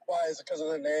 Why? Is it because of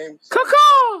their name?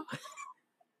 Caw-caw!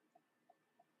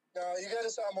 No, you gotta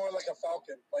sound more like a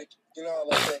falcon,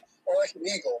 or like an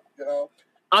eagle,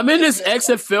 I'm in this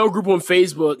XFL group on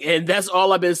Facebook, and that's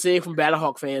all I've been seeing from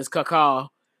Battlehawk fans. Caca.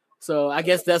 So I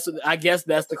guess that's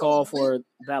the call for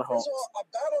Battlehawks. First of all, a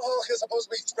Battlehawk is supposed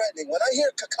to be threatening. When I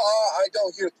hear caca, I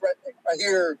don't hear threatening. I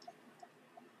hear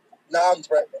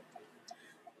non-threatening.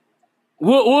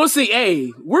 We'll see.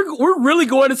 Hey, we're really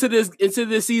going into this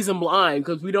season blind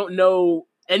because we don't know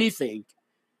anything.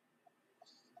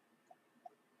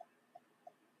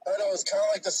 I know it's kind of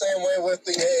like the same way with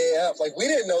the AAF. Like we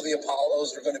didn't know the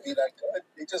Apollos were going to be that good.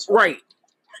 They just right.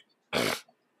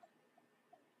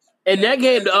 And that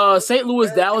game, St.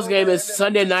 Louis Dallas game is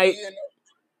Sunday night.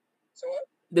 So what?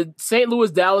 The St.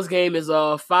 Louis Dallas game is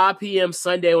 5 p.m.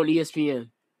 Sunday on ESPN.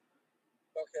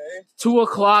 Okay.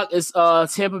 2:00 is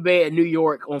Tampa Bay at New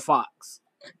York on Fox.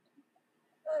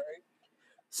 All right.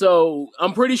 So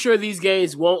I'm pretty sure these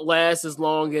games won't last as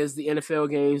long as the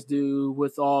NFL games do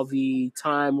with all the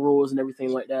time rules and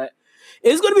everything like that.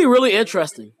 It's going to be really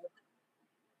interesting.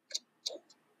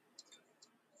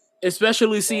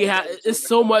 Especially see how it's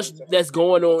so much that's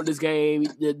going on in this game,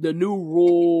 the new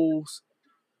rules,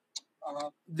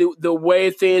 the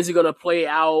way things are going to play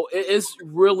out. It's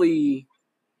really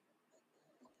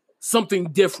something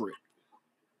different.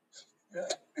 Yeah.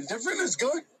 Different is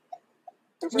good.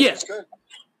 Is good.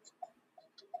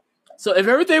 So if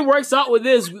everything works out with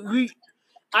this, it's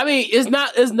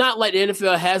not like the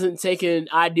NFL hasn't taken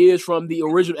ideas from the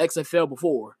original XFL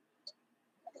before.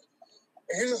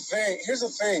 Here's the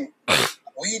thing.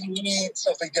 We need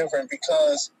something different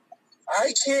because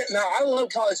I can't now. I love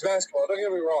college basketball. Don't get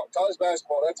me wrong. College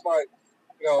basketball, that's my,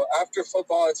 after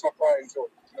football, it's my pride and joy.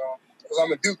 Because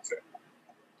I'm a Duke fan.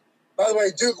 By the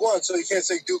way, Duke won, so you can't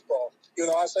say Duke ball.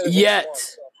 I said it yet. Won,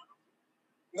 so.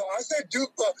 No, I said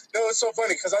Duke ball. No, it's so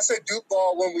funny because I said Duke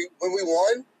ball when we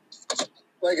won,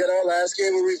 like in our last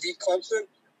game when we beat Clemson.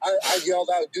 I yelled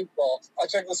out Duke ball. I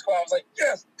checked the score. I was like,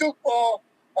 yes, Duke ball.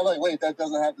 I'm like, wait, that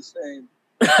doesn't have the same.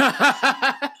 It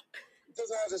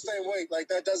doesn't have the same weight. Like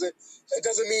it doesn't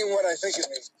mean what I think it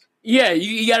means. Yeah,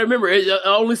 you got to remember. I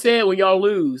only say it when y'all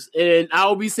lose, and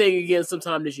I'll be saying it again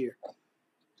sometime this year.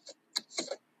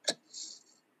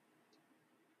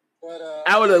 But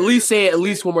I would at least say it at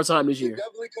least one more time this year. You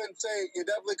definitely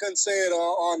couldn't say it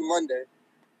on Monday,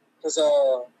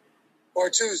 or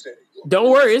Tuesday.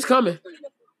 Don't worry, it's coming.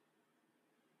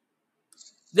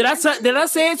 Did I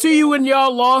say it to you when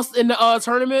y'all lost in the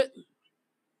tournament?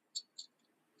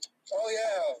 Oh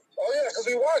yeah, because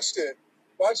we watched it.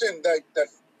 Watching that.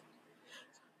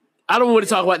 I don't want to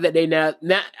talk about that day now.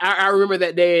 I remember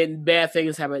that day and bad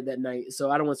things happened that night,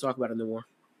 so I don't want to talk about it no more.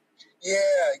 Yeah.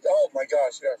 Oh my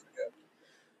gosh. Yeah, I forget.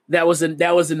 That was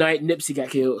the night Nipsey got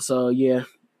killed. So yeah.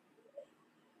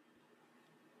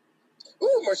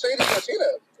 Ooh, Mercedes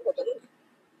Martinez.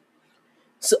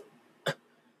 So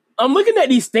I'm looking at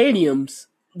these stadiums.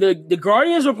 The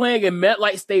Guardians are playing in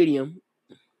MetLife Stadium.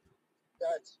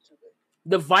 That's too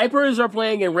big. The Vipers are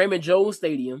playing in Raymond Jones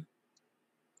Stadium.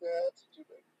 Yeah, that's too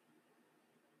big.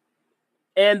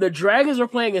 And the Dragons are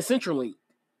playing in CenturyLink.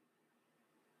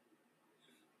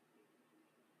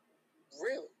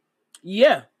 Really?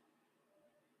 Yeah.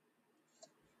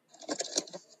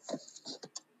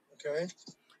 Okay.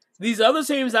 These other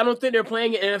teams, I don't think they're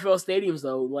playing in NFL stadiums,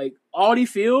 though. Like, Audi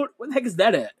Field, what the heck is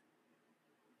that at?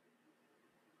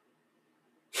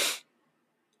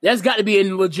 That's got to be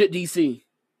in legit D.C.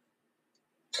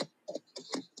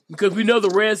 Because we know the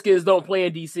Redskins don't play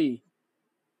in D.C.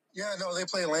 Yeah, no, they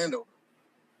play in Landover.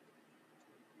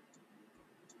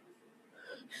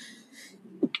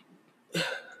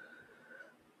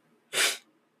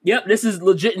 Yep, this is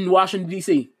legit in Washington,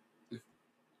 D.C.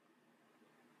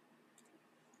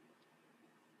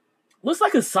 Looks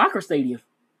like a soccer stadium.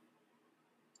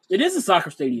 It is a soccer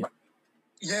stadium.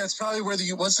 Yeah, it's probably where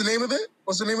what's the name of it?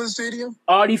 What's the name of the stadium?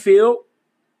 Audi Field.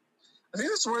 I think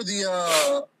that's where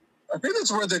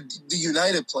the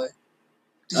United play.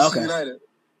 DC okay. United.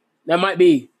 That might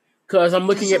be because I'm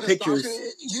looking at pictures.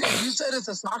 You said it's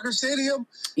a soccer stadium?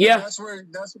 Yeah. That's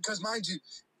because, mind you,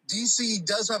 DC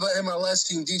does have an MLS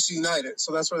team, DC United,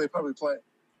 so that's where they probably play.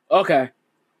 Okay.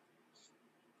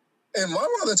 And while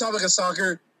we're on the topic of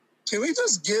soccer, can we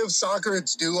just give soccer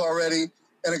its due already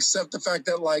and accept the fact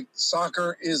that, like,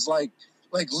 soccer is, like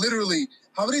literally,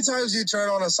 how many times do you turn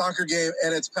on a soccer game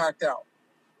and it's packed out?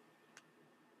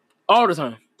 All the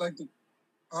time.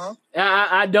 Huh?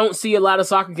 I don't see a lot of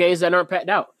soccer games that aren't packed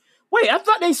out. Wait, I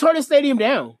thought they tore the stadium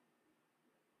down.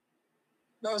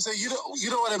 No, so you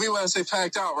know what I mean when I say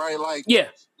packed out, right? Like, yeah.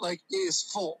 Like, it's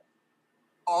full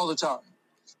all the time.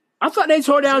 I thought they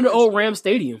tore down the old Rams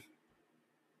Stadium.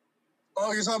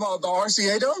 Oh, you're talking about the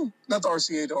RCA Dome? Not the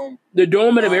RCA Dome. The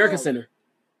Dome at America Center.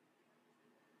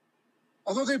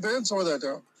 I thought they banned some of that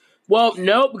down. Well,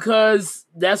 no, because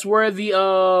that's where the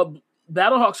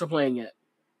Battlehawks are playing at.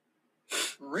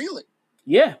 Really?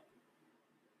 Yeah.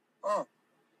 Oh.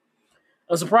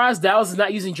 I'm surprised Dallas is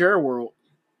not using Jerry World.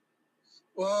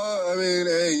 Well, I mean,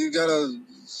 hey, you gotta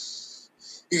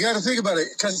think about it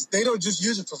because they don't just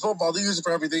use it for football; they use it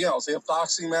for everything else. They have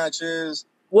boxing matches.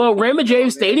 Well, Raymond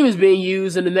James Stadium is being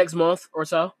used in the next month or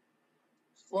so.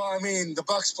 Well, I mean, the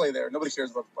Bucks play there. Nobody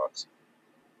cares about the Bucks.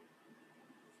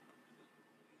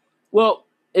 Well,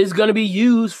 it's going to be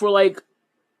used for like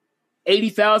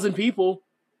 80,000 people.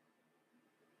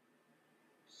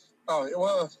 Oh,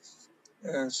 well,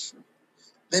 yeah,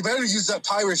 they better use that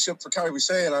pirate ship for Kyrie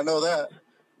saying. I know that.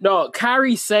 No,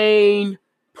 Kyrie Sane,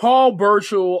 Paul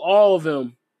Burchill, all of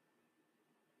them.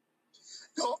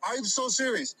 No, I'm so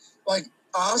serious. Like,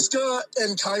 Asuka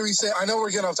and Kyrie say, I know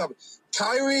we're getting off topic.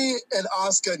 Kyrie and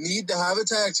Asuka need to have a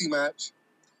tag team match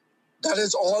that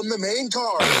is on the main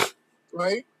card,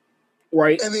 right?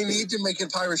 Right. And they need to make a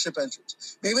pirate ship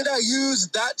entrance. Maybe not use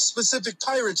that specific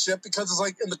pirate ship because it's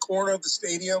like in the corner of the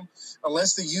stadium,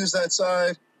 unless they use that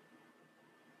side.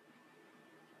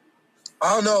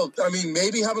 I don't know. I mean,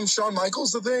 maybe having Shawn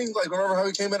Michaels the thing. Like, remember how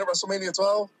he came in at WrestleMania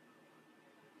 12?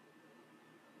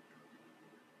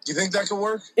 Do you think that could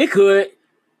work? It could.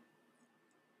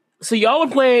 So y'all are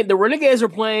playing, the Renegades are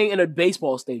playing in a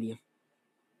baseball stadium.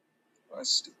 That's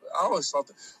stupid. I always thought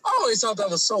that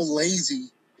was so lazy.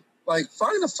 Like,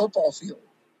 find a football field.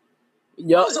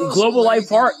 Yeah, Global Light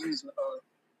Park.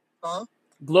 Huh?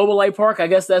 Global Light Park. I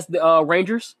guess that's the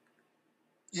Rangers.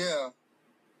 Yeah.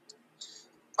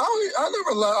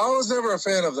 I was never a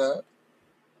fan of that.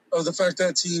 Of the fact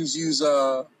that teams use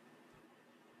the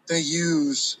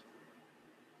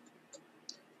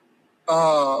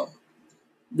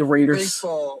Raiders.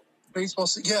 Baseball.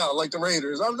 Yeah, like the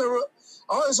Raiders. I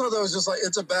always thought that was just like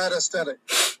it's a bad aesthetic.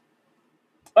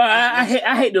 I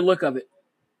hate the look of it.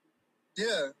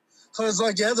 Yeah, because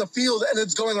like you have the field and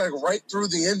it's going like right through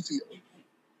the infield.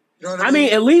 You know what I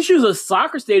mean, at least use a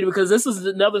soccer stadium because this is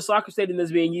another soccer stadium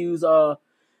that's being used.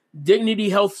 Dignity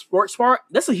Health Sports Park.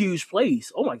 That's a huge place.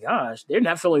 Oh my gosh, they're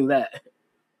not filling that.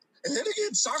 And then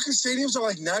again, soccer stadiums are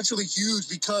like naturally huge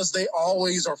because they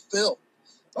always are filled.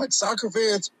 Like soccer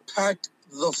fans pack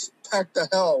the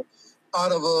hell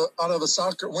out of a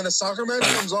soccer. When a soccer match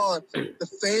comes on, the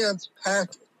fans pack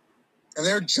it, and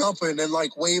they're jumping and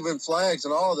like waving flags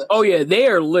and all that. Oh yeah, they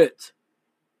are lit.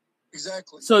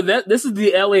 Exactly. So this is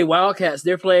the LA Wildcats.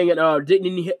 They're playing at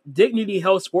Dignity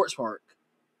Health Sports Park.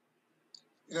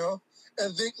 You know,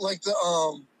 and think of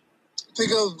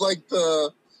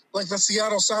the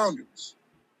Seattle Sounders.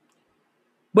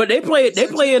 But they play in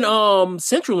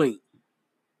CenturyLink.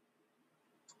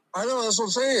 I know, that's what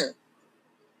I'm saying.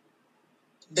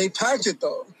 They packed it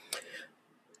though.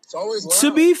 It's always loud.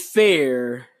 To be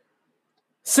fair,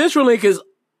 CenturyLink is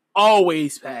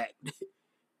always packed.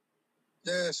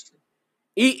 Yeah, that's true.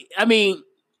 I mean,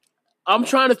 I'm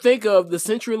trying to think of the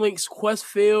CenturyLink's Quest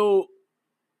Field.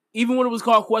 Even when it was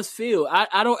called Quest Field,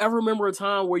 I don't ever remember a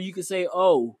time where you could say,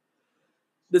 "Oh,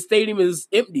 the stadium is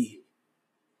empty."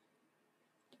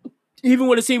 Even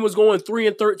when the team was going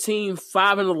 3-13,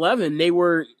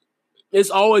 5-11, it's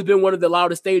always been one of the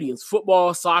loudest stadiums.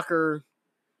 Football, soccer,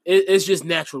 it's just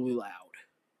naturally loud.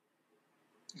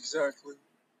 Exactly.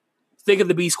 Think of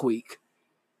the Beastquake.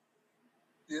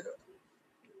 Yeah.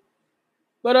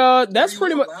 But that's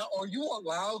pretty much. Are you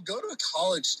allowed? Go to a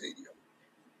college stadium.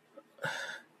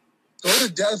 Go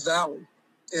to Death Valley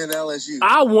in LSU.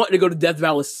 I want to go to Death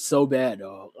Valley so bad,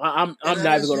 dog. I'm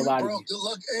not even going to lie to you. Good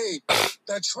luck. Hey,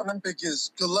 that traffic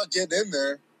is good luck getting in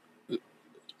there.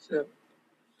 Shit.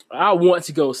 I want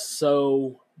to go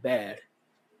so bad.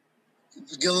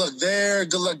 Good luck there.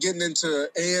 Good luck getting into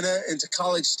into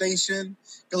College Station.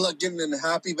 Good luck getting into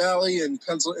Happy Valley in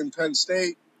Penn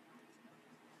State.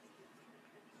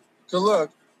 Good luck.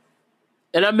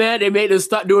 And I'm mad they made us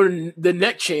stop doing the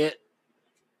neck chant.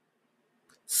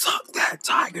 Suck that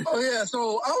tiger. Oh yeah,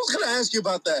 so I was gonna ask you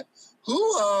about that.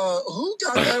 Who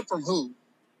got that from who?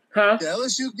 Huh? Did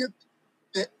LSU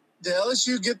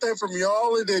get that from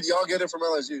y'all, or did y'all get it from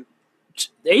LSU?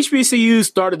 The HBCU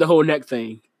started the whole neck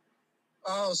thing.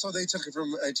 Oh, so they took it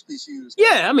from HBCUs.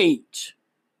 Yeah, I mean,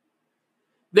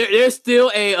 there's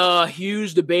still a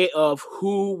huge debate of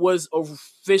who was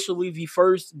officially the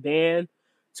first band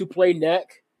to play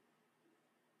neck.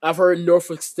 I've heard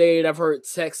Norfolk State. I've heard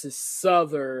Texas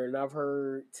Southern. I've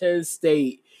heard Penn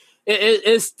State.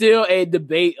 It's still a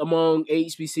debate among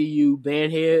HBCU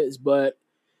band heads, but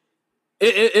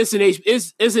it's an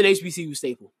HBCU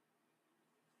staple.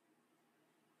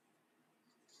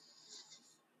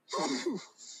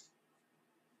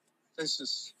 It's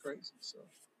just crazy. So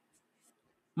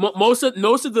most of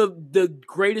the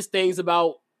greatest things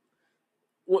about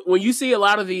when you see a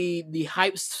lot of the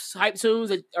hype tunes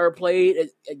that are played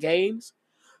at games,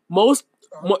 most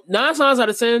 9 times out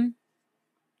of 10,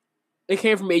 it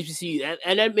came from HBCU,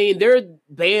 and I mean there are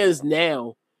bands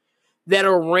now that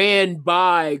are ran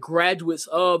by graduates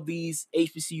of these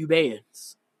HBCU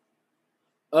bands.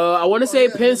 I want to say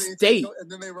Penn State,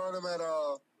 and then they run them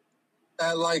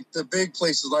at like the big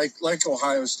places like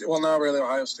Ohio State. Well, not really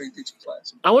Ohio State teaching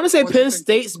class. I want to say Penn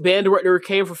State's band director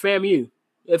came from FAMU,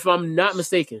 if I'm not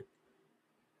mistaken.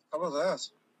 How about that?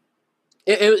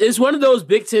 It's one of those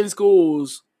Big Ten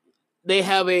schools. They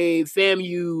have a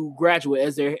FAMU graduate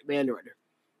as their band director.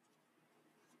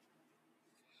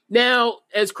 Now,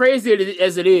 as crazy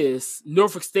as it is,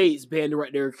 Norfolk State's band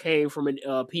director came from an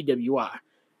PWI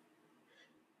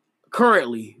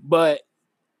currently, but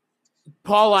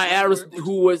Paul I. Adams,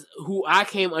 who I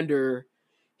came under,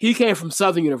 he came from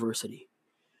Southern University.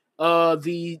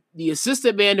 The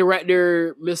assistant band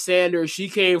director, Miss Sanders, she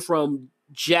came from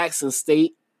Jackson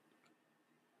State.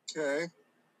 Okay.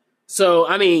 So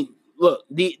I mean, look,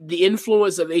 the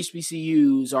influence of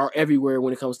HBCUs are everywhere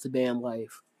when it comes to band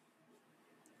life.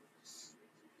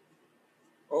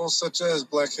 Oh, such as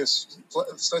Black History.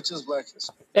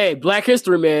 Hey, Black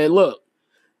History, man. Look,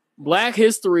 Black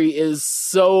History is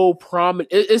so prominent.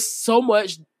 It's so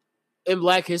much in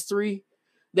Black History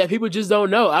that people just don't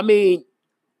know. I mean,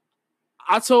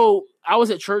 I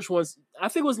was at church once. I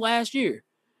think it was last year,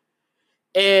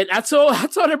 and I told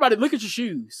everybody, look at your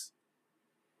shoes.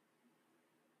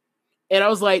 And I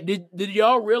was like, did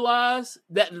y'all realize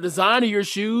that the design of your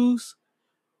shoes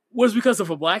was because of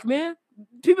a black man?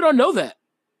 People don't know that.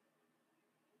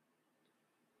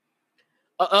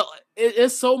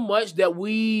 It's so much that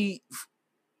we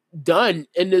done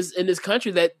in this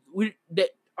country that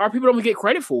our people don't get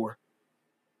credit for.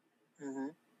 Mm-hmm.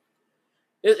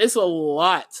 It's a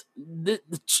lot.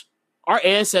 Our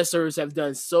ancestors have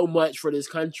done so much for this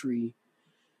country,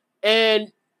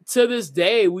 and to this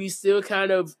day, we still kind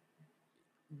of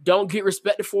don't get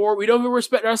respected for it. We don't even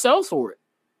respect ourselves for it.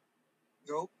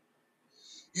 Nope.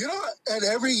 You know, and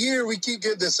every year we keep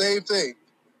getting the same thing.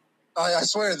 I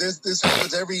swear, this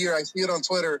happens every year. I see it on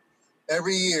Twitter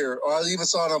every year, or I even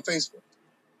saw it on Facebook.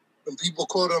 When people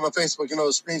quote it on Facebook, you know,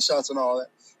 the screenshots and all that.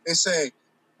 They say,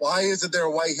 why isn't there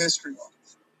a White History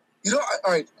Month? You know,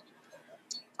 all right,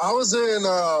 I was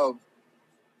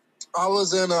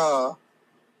in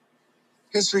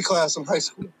history class in high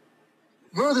school.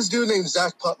 Remember this dude named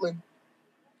Zach Putland?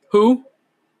 Who?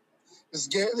 There's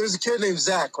a kid named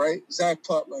Zach, right? Zach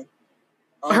Putland.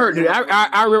 I heard it.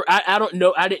 I remember. I don't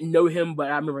know. I didn't know him, but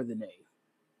I remember the name.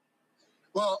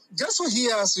 Well, guess what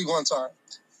he asked me one time?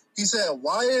 He said,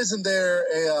 "Why isn't there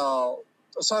a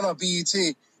sign on BET?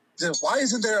 He said, why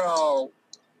isn't there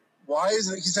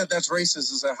He said, "That's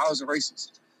racist." I said, "How is it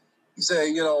racist?" He said,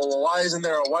 "You know, well, why isn't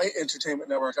there a white entertainment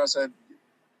network?" I said,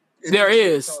 "There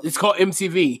is. It's called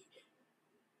MTV."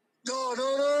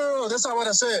 No. That's not what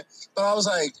I said. But I was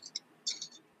like,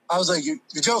 you're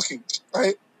joking,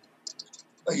 right?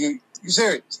 Like you're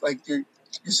serious. Like you're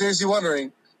seriously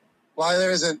wondering why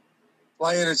there isn't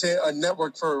a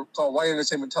network called White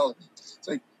Entertainment Television. It's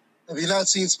like, have you not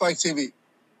seen Spike TV? Have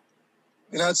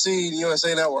you not seen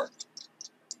USA Network?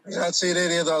 Have you not seen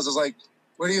any of those? It's like,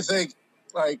 what do you think?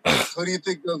 Like, who do you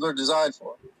think those are designed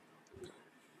for?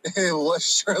 It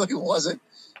surely wasn't.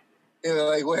 You know,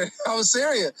 like, where I was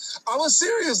serious.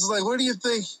 It's like, where do you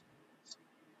think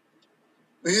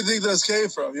those came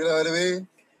from? You know what I mean?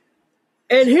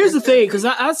 And here's the thing, because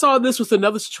I saw this with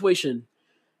another situation.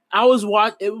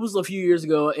 It was a few years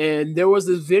ago, and there was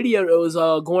this video that was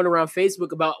going around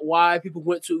Facebook about why people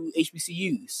went to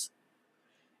HBCUs.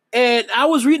 And I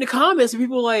was reading the comments, and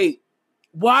people were like,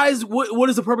 what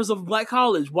is the purpose of a black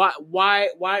college? Why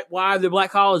are there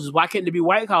black colleges? Why can't there be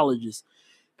white colleges?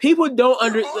 People don't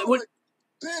understand.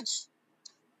 Bitch.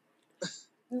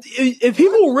 If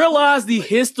people realize the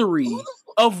history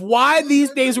of why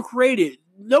these things were created,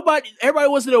 everybody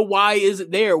wants to know why is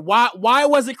it there? Why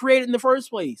was it created in the first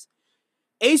place?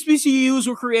 HBCUs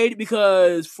were created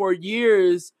because for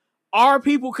years our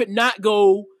people could not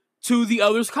go to the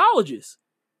other colleges.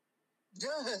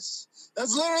 Yes,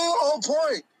 that's literally the whole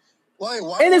point. Why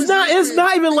and it's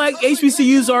not even like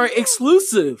HBCUs are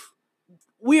exclusive.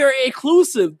 We are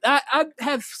inclusive. I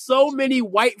have so many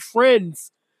white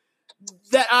friends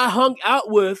that I hung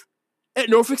out with at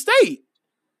Norfolk State.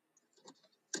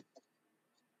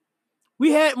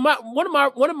 We had one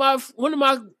of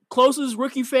my closest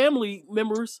rookie family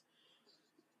members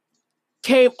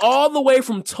came all the way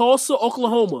from Tulsa,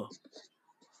 Oklahoma,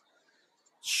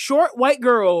 short white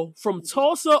girl from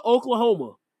Tulsa,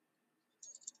 Oklahoma.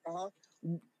 Uh-huh.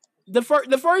 The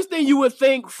first thing you would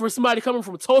think for somebody coming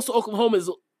from Tulsa, Oklahoma is,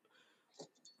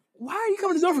 why are you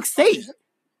coming to Norfolk State?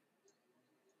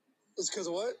 It's because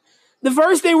of what? The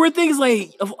first thing we're thinking is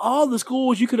like, of all the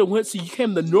schools you could have went to, you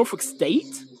came to Norfolk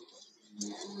State?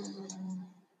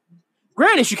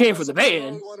 Granted, she came for the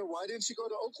band. Why didn't she go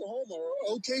to Oklahoma or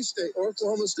OK State or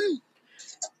Oklahoma State?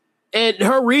 And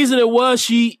her reason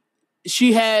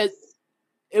she had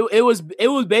it was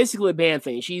basically a band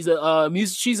thing. She's a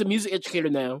music educator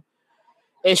now,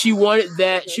 and she wanted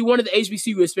the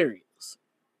HBCU experience,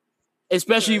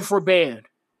 especially for band.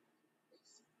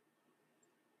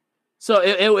 So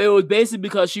it was basically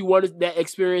because she wanted that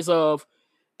experience of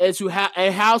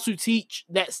how to teach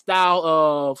that style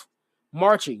of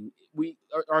marching.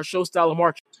 Our show style of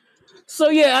marching. So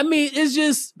yeah, I mean, it's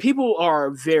just people are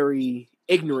very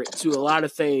ignorant to a lot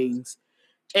of things,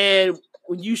 and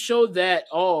when you show that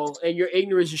all and your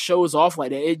ignorance just shows off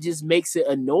like that, it just makes it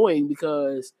annoying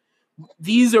because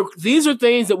these are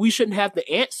things that we shouldn't have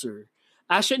to answer.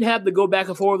 I shouldn't have to go back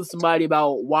and forth with somebody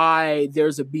about why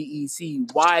there's a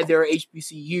BEC, why there are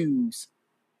HBCUs.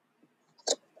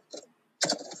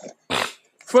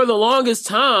 For the longest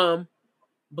time,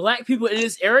 black people in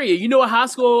this area, you know what high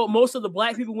school most of the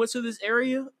black people went to this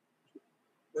area?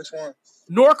 Which one?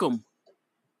 Norcom.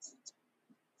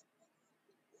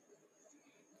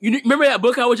 You remember that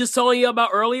book I was just telling you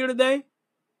about earlier today?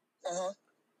 Uh-huh.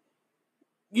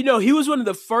 You know, he was one of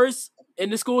the first,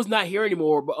 and the school is not here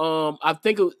anymore, but I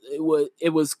think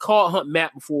it was called Hunt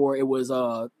Map before it was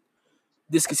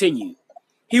discontinued.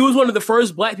 He was one of the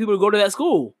first black people to go to that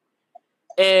school.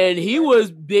 And he was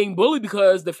being bullied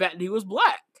because the fact that he was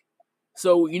black.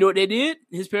 So, you know what they did?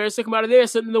 His parents took him out of there and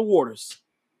sent him in the waters.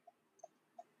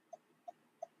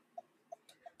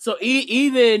 So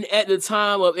even at the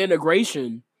time of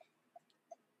integration,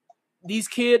 these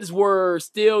kids were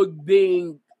still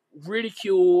being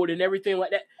ridiculed and everything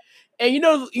like that. And you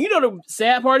know the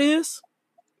sad part is?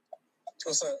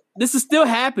 What's that? This is still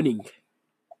happening.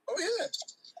 Oh, yeah.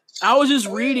 I was just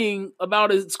reading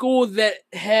about a school that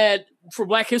had, for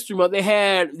Black History Month, they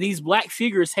had these black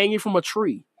figures hanging from a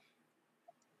tree.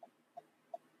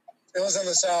 It was in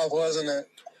the South, wasn't it?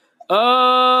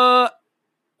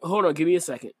 Hold on, give me a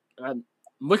second. I'm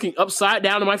looking upside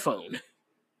down on my phone.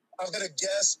 I'm gonna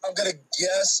guess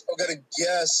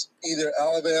either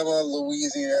Alabama,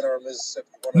 Louisiana, or Mississippi.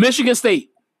 Michigan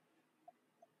State.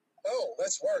 Oh,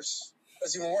 that's worse.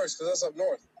 That's even worse because that's up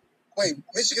north. Wait,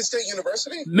 Michigan State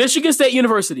University? Michigan State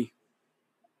University.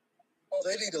 Oh,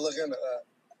 they need to look into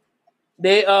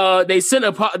that. They sent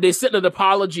an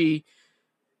apology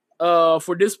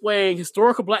for displaying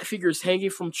historical black figures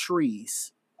hanging from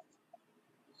trees.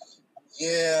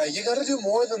 Yeah, you got to do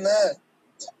more than that.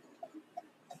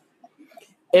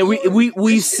 And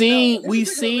we've seen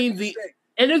the,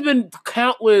 and there's been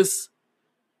countless,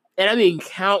 and I mean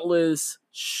countless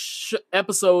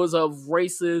episodes of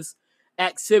racist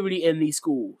activity in these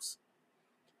schools.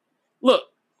 Look,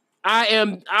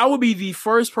 I will be the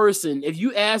first person, if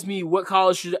you ask me what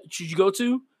college should you go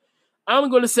to,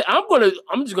 I'm just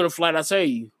gonna flat out tell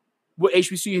you what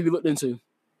HBCU have you looked into.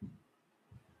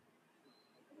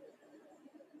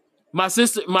 My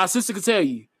sister can tell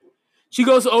you. She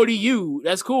goes to ODU.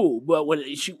 That's cool. But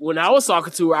when I was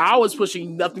talking to her, I was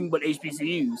pushing nothing but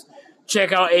HBCUs.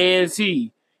 Check out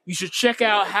A&T. You should check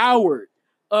out Howard.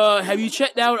 Have you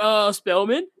checked out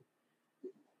Spelman?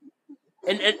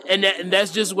 And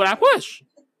that's just what I push.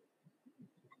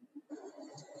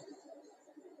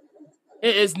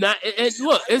 It's not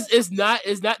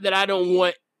that I don't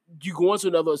want you going to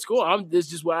another school. This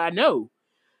is just what I know.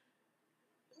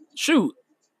 Shoot.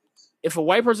 If a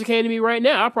white person came to me right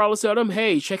now, I'd probably tell them,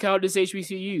 hey, check out this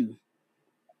HBCU.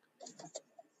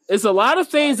 It's a lot of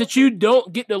things that you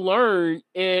don't get to learn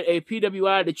in a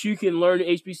PWI that you can learn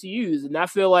in HBCUs. And I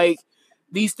feel like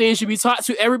these things should be taught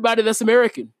to everybody that's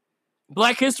American.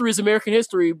 Black history is American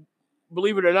history,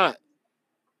 believe it or not.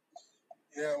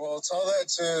 Yeah, well, tell that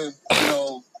to,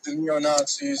 the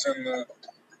neo-Nazis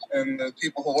and the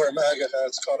people who wear MAGA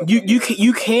hats.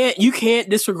 You can't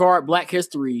disregard Black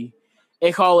history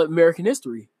and call it American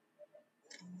history,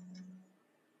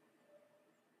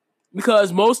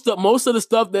 because most of the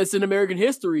stuff that's in American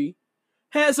history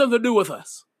has something to do with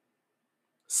us.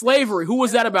 Slavery, who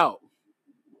was that about?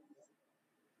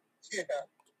 Yeah.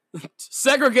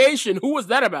 Segregation, who was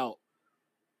that about?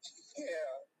 Yeah.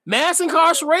 Mass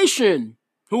incarceration,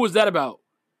 who was that about?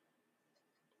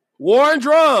 War on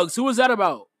drugs, who was that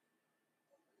about?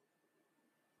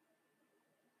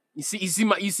 You see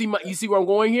where I'm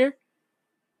going here?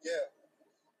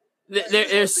 Yeah.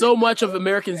 There's so much of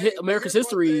America's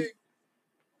history.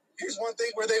 Here's one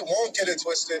thing where they won't get it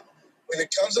twisted. When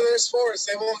it comes to their sports,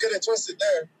 they won't get it twisted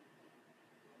there.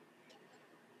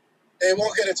 They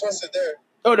won't get it twisted there.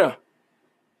 Oh, no.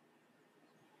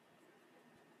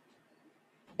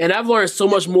 And I've learned so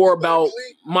much more about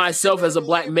myself as a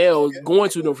black male going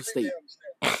to Norfolk State.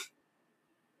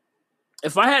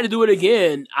 If I had to do it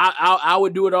again, I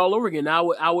would do it all over again. I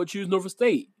would choose Norfolk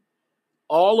State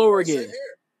all over again.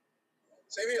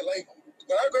 Same here. Like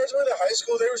when I graduated high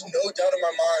school, there was no doubt in my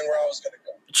mind where I was going to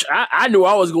go. I knew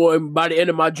I was going by the end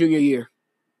of my junior year.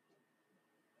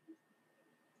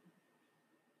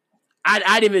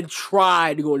 I didn't even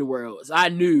try to go anywhere else. I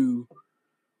knew.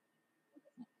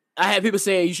 I had people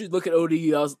saying you should look at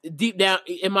ODU. I was deep down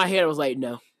in my head. I was like,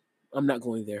 no, I'm not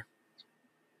going there.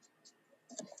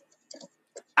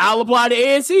 I'll apply to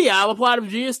ANC. I'll apply to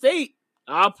Virginia State.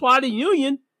 I'll apply to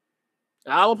Union.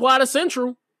 I'll apply to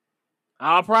Central.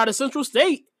 I'll apply to Central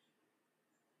State.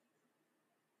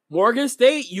 Morgan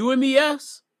State,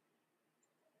 UMES.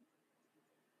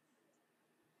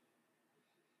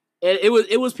 And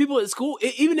it was people at school,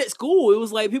 even at school, it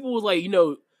was like people was like,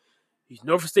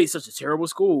 Norfolk State's such a terrible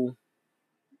school.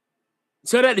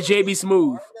 Tell that to JB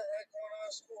Smooth.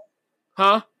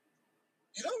 Huh?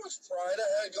 You know how much pride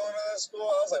I had going to that school?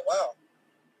 I was like, wow,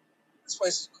 this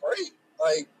place is great.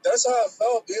 Like, that's how I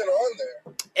felt being on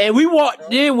there. And we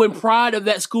walked in when pride of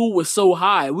that school was so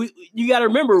high. You got to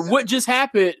remember what just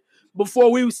happened before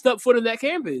we stepped foot in that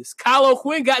campus. Kyle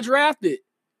O'Quinn got drafted.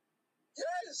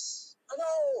 Yes, I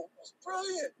know. It was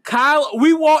brilliant.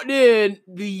 We walked in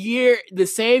the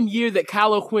same year that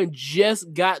Kyle O'Quinn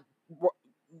just got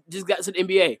to the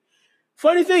NBA.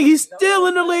 Funny thing, he's still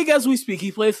in the league as we speak.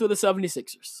 He plays for the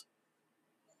 76ers.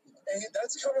 And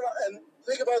that's coming out. And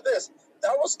think about this.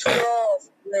 That was coming off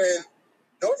when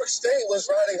Norfolk State was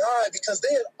riding high because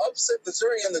they had upset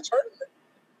Missouri in the tournament.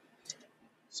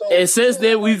 So, and since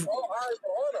then, we've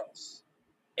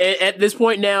and at this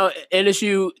point now,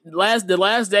 NSU the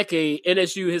last decade,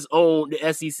 NSU has owned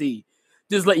the SEC.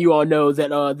 Just letting you all know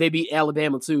that they beat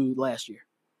Alabama too last year.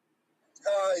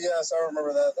 Yes, I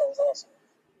remember that. That was awesome.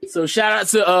 So shout out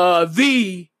to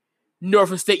the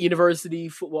Norfolk State University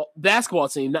basketball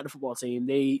team, not the football team.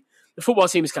 The football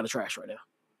team is kind of trash right now.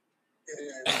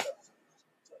 Yeah.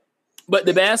 But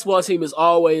the basketball team has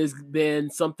always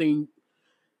been something.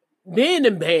 Band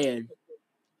and band.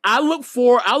 I look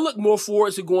more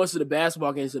forward to going to the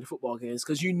basketball games than the football games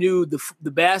because you knew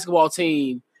the basketball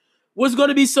team was going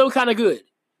to be so kind of good.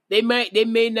 They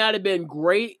may not have been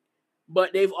great,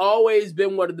 but they've always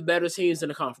been one of the better teams in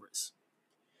the conference.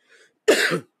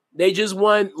 They just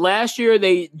won last year.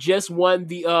 They just won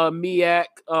the MEAC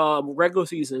regular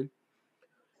season.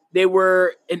 They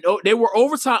were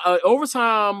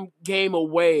overtime game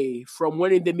away from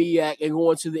winning the MEAC and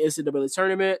going to the NCAA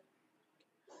tournament.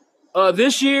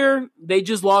 This year they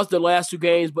just lost their last two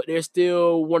games, but they're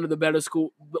still one of the better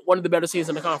teams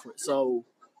in the conference. So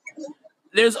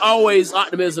there's always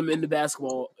optimism in the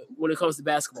basketball when it comes to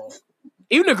basketball.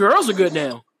 Even the girls are good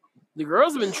now. The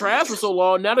girls have been trash for so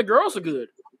long. Now the girls are good.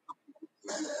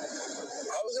 I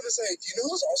was gonna say, do you know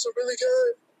who's also really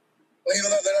good? Well, even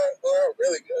though they're not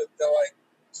really good, they're like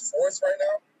fourth right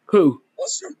now. Who?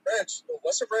 Western Branch. The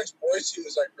Western Branch boys team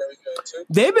is like really good too.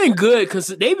 They've been good because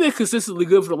they've been consistently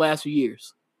good for the last few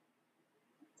years.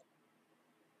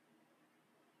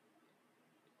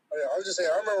 I was just saying,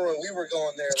 I remember when we were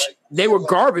going there, like they were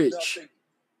garbage. Nothing,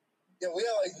 we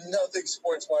had like nothing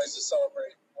sports wise to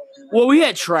celebrate. Well, we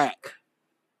had track.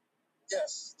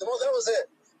 Yes, well, that was it.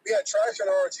 We had track and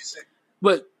ROTC.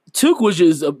 But Tuke was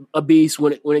just a beast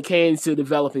when it came to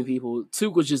developing people.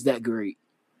 Tuke was just that great.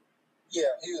 Yeah,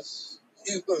 he was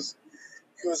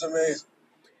amazing.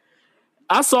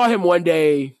 I saw him one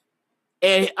day,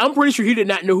 and I'm pretty sure he did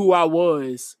not know who I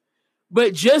was.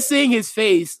 But just seeing his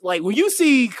face, like when you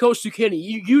see Coach Duquesne,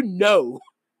 you know.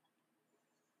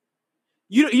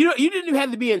 You didn't even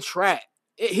have to be in track.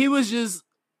 He was just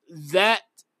that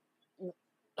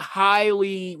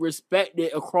highly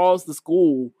respected across the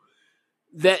school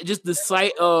that just the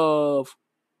sight of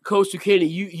Coach Duquesne,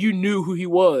 you knew who he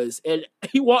was. And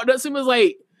he walked up to him and was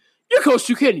like, "You're Coach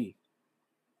Duquesne."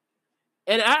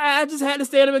 And I just had to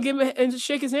stand up and give him and just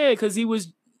shake his hand because he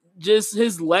was just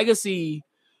his legacy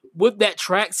with that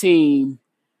track team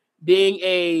being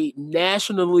a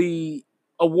nationally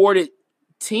awarded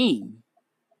team.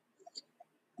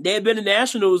 They had been in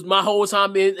nationals my whole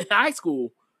time in high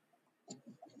school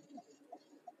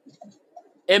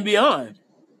and beyond.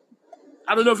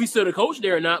 I don't know if he's still the coach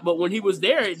there or not, but when he was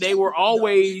there, they were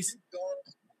always.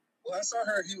 Last I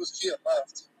heard, he was key at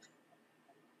left.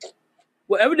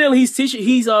 Well, evidently he's teaching.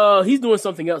 He's doing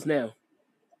something else now.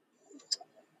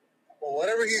 Well,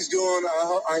 whatever he's doing,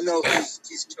 I know he's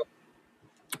killing.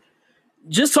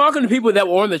 Just talking to people that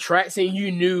were on the track scene,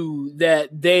 you knew that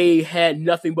they had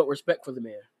nothing but respect for the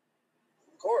man.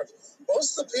 Of course.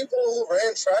 Most of the people who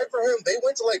ran track for him, they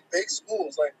went to like big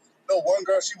schools. Like, one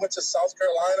girl, she went to South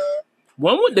Carolina.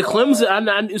 One went to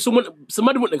Clemson.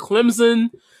 Somebody went to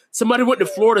Clemson. Somebody went to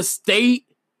Florida State.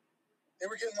 They're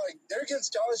getting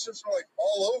scholarships from like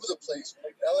all over the place,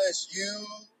 like LSU.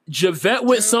 Javette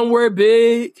went somewhere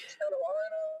big.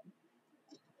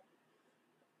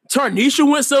 Tarnisha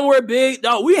went somewhere big.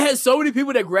 No, we had so many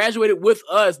people that graduated with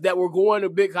us that were going to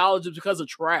big colleges because of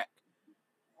track.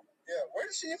 Yeah, where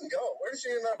did she even go? Where did she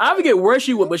even? I forget where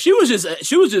she went, but she was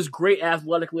just great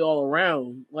athletically all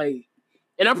around. Like,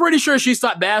 and I'm pretty sure she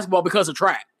stopped basketball because of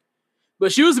track,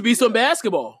 but she was a beast on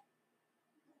basketball.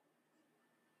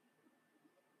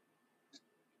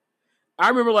 I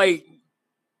remember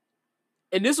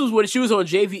and this was when she was on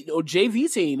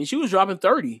JV team, and she was dropping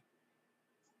 30.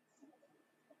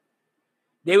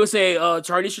 They would say,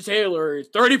 Tarnisha Taylor,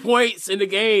 30 points in the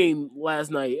game last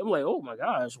night. I'm like, oh my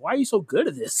gosh, why are you so good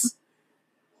at this?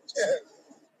 Yeah.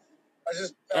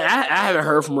 I haven't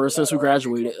heard from her since we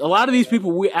graduated. A lot of these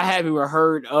people I haven't even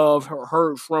heard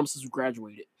from since we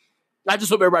graduated. I just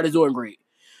hope everybody's doing great.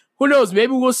 Who knows?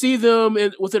 Maybe we'll see them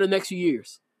within the next few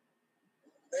years.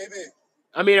 Maybe.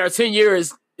 I mean, our 10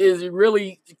 years is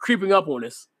really creeping up on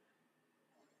us.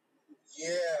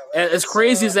 Yeah. As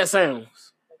crazy as that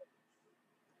sounds.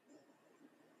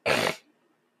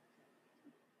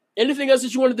 Anything else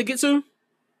that you wanted to get to?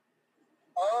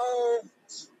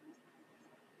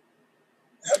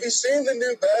 Have you seen the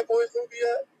new Bad Boys movie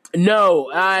yet?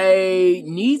 No, I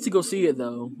need to go see it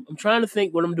though. I'm trying to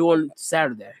think what I'm doing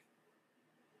Saturday.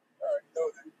 All right, no,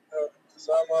 because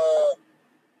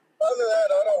other than that,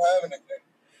 I don't have anything.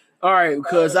 All right,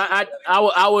 because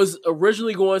I was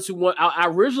originally going to I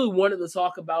originally wanted to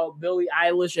talk about Billie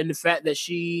Eilish and the fact that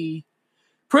she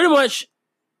pretty much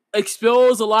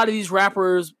expels a lot of these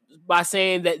rappers by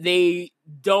saying that they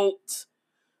don't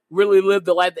really live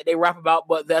the life that they rap about,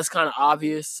 but that's kind of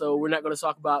obvious, so we're not going to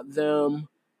talk about them.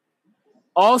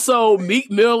 Also, Meek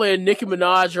Mill and Nicki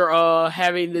Minaj are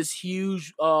having this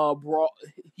huge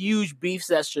beef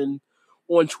session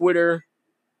on Twitter.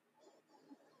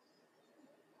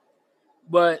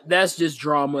 But that's just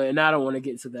drama, and I don't want to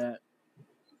get to that.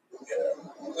 Yeah,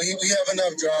 we have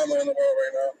enough drama in the world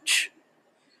right now.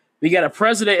 We got a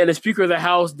president and a speaker of the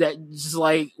House that just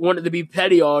wanted to be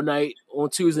petty all night on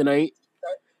Tuesday night.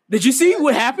 Did you see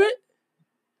what happened?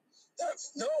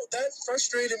 That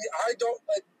frustrated me.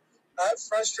 That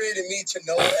frustrated me to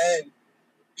no end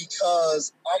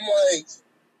because I'm like,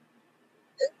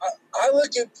 I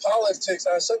look at politics.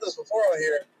 I said this before on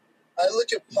here. I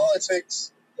look at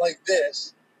politics like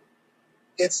this.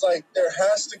 It's like there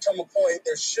has to come a point,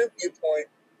 there should be a point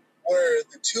where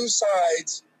the two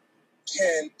sides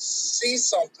can see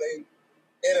something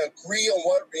and agree on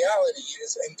what reality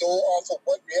is and go off of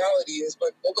what reality is,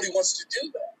 but nobody wants to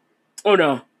do that. Oh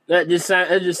no, that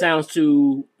just sounds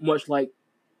too much like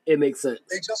it makes sense.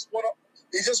 They just want to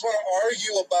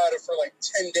argue about it for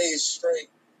 10 days straight.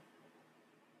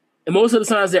 And most of the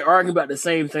times they're arguing about the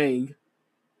same thing.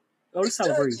 Oh, this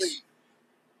sounds great.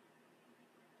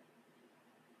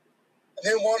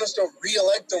 And then want us to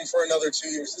re-elect them for another 2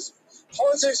 years.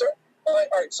 Politics are all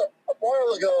right. So a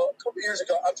couple years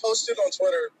ago, I posted on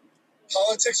Twitter,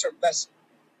 politics are messy.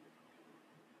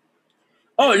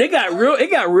 Oh, it got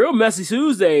real messy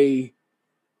Tuesday.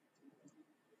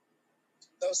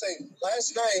 I was saying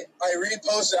last night I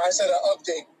reposted. I said an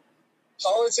update.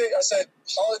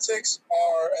 Politics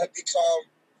have become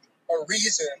a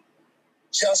reason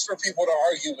just for people to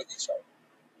argue with each other.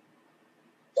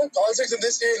 Politics in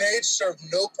this day and age serve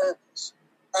no purpose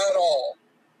at all,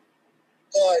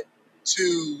 but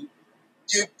to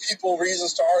give people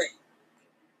reasons to argue.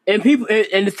 And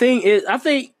the thing is, I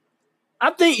think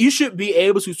you should be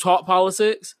able to talk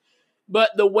politics,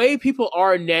 but the way people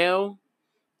are now,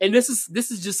 and this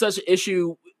is just such an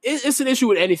issue. It's an issue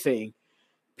with anything.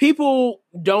 People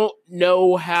don't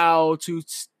know how to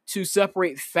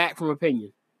separate fact from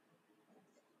opinion.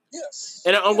 Yes.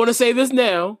 And I'm going to say this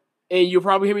now, and you'll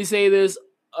probably hear me say this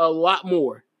a lot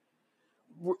more.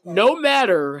 No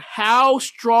matter how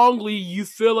strongly you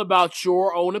feel about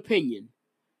your own opinion,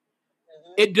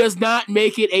 it does not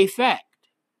make it a fact.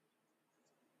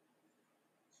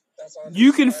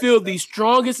 You can feel the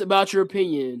strongest about your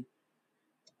opinion.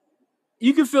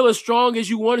 You can feel as strong as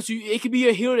you want to. It could be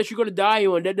a hill that you're going to die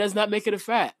on. That does not make it a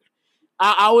fact.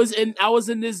 I was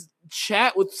in this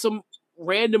chat with some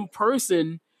random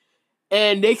person,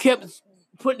 and they kept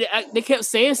they kept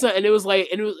saying something. It was like,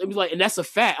 and it was like, and that's a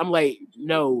fact. I'm like,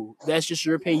 no, that's just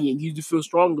your opinion. You just feel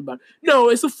strong about it. No,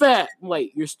 it's a fact. I'm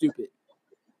like, you're stupid.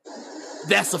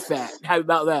 That's a fact. How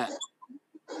about that?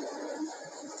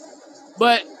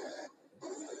 But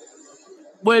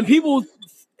when people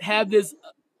have this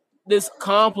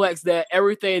complex that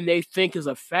everything they think is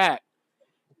a fact,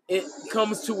 it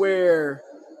comes to where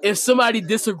if somebody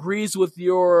disagrees with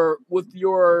your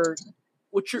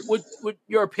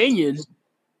opinion,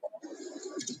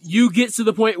 you get to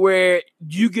the point where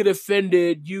you get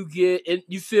offended, you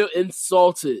feel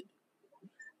insulted,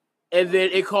 and then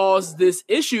it causes this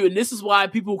issue. And this is why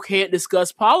people can't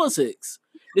discuss politics.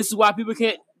 This is why people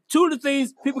can't. Two of the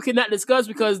things people cannot discuss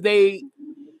because they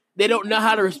don't know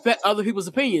how to respect other people's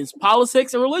opinions: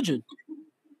 politics and religion.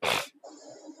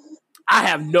 I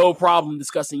have no problem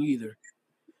discussing either.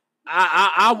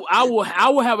 I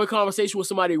will have a conversation with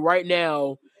somebody right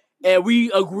now, and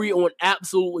we agree on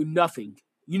absolutely nothing.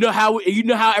 You know how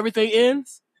everything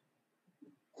ends?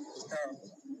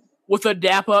 With a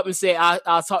dap up and say,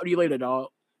 I'll talk to you later, dog.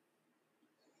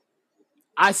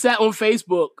 I sat on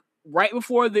Facebook right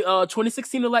before the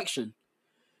 2016 election.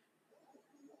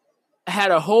 I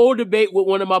had a whole debate with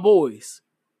one of my boys.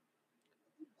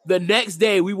 The next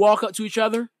day, we walk up to each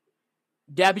other,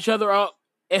 dap each other up,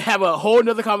 and have a whole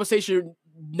nother conversation,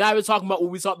 not even talking about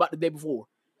what we talked about the day before.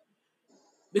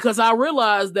 Because I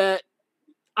realized that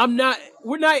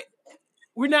we're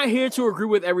not here to agree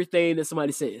with everything that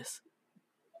somebody says.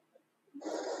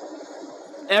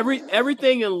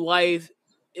 Everything in life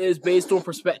is based on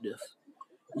perspective.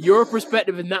 Your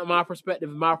perspective is not my perspective,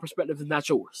 and my perspective is not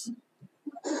yours.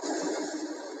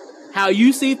 How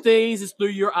you see things is through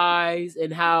your eyes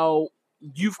and how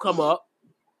you've come up.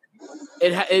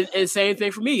 And same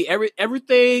thing for me.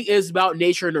 Everything is about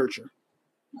nature and nurture.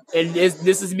 And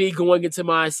this is me going into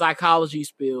my psychology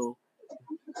spiel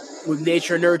with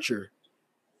nature and nurture.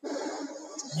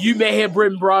 You may have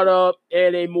been brought up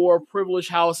in a more privileged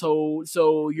household,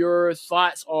 so your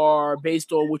thoughts are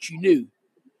based on what you knew.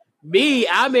 Me,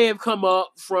 I may have come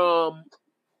up from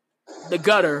the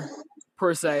gutter,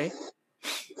 per se,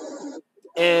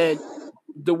 and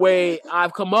the way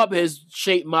I've come up has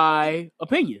shaped my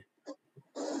opinion.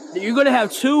 You're going to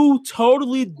have two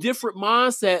totally different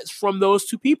mindsets from those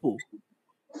two people.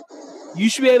 You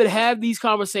should be able to have these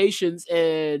conversations,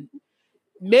 and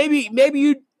maybe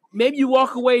you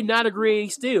walk away not agreeing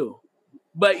still.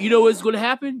 But you know what's going to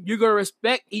happen? You're going to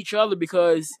respect each other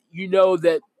because you know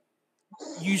that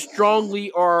you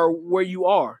strongly are where you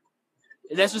are.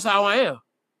 And that's just how I am.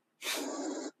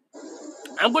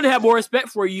 I'm going to have more respect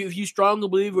for you if you strongly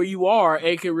believe where you are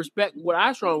and can respect what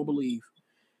I strongly believe.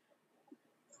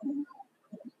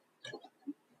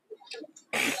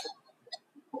 I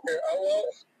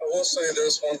will say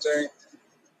this one thing.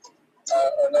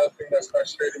 Another thing that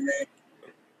frustrated me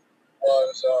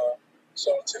was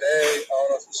so today, I don't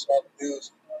know if you saw the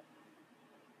news,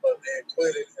 but they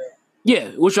acquitted him. Yeah,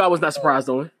 which I was not surprised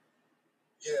on.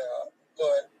 Yeah,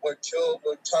 but what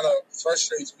kind of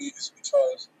frustrates me is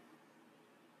because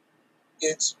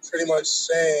it's pretty much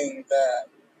saying that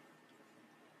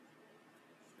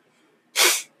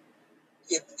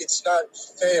it's not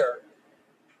fair.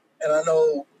 And I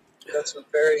know that's a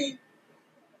very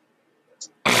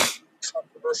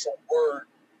controversial word,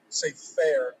 say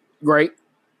fair. Right.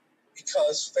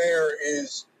 Because fair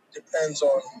depends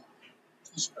on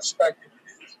whose perspective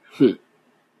it is.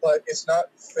 But it's not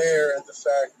fair in the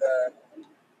fact that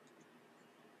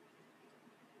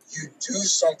you do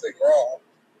something wrong,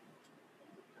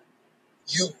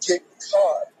 you get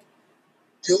caught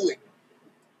doing it,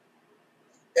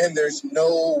 and there's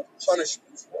no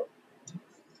punishment for it.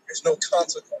 There's no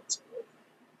consequence for it.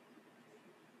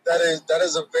 That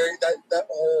is a very that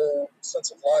whole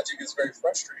sense of logic is very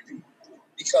frustrating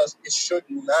because it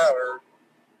shouldn't matter.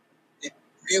 It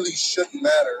really shouldn't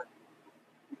matter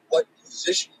what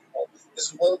position you hold. This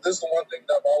is the one thing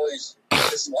that I've always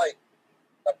disliked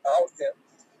about him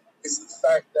is the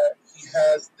fact that he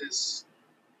has this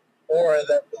aura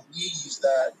that believes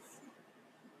that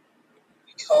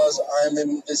because I'm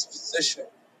in this position,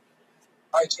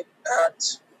 I can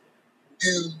act,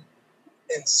 do,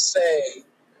 and say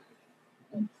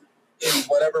in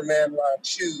whatever manner I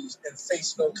choose and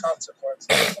face no consequences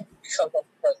because I'm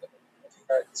president of the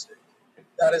United States.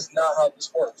 That is not how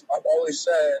this works. I've always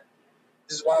said,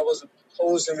 this is why I wasn't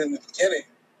opposed him in the beginning.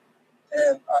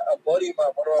 And one of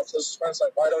my closest friends,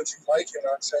 like, why don't you like him?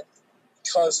 And I said,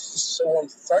 because he's so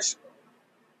unprofessional.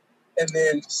 And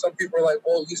then some people are like,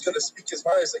 well, he's going to speak his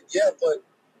mind. It's like, yeah, but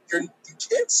you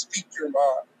can't speak your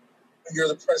mind when you're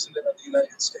the president of the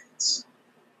United States.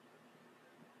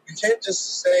 You can't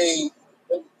just say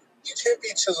what You can't be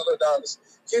Chisel Adonis.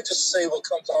 You can't just say what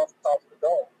comes off the top of the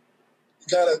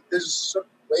dome. There's a certain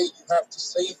way you have to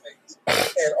say things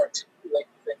and articulate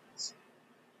things.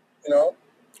 You know?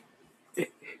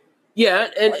 Yeah,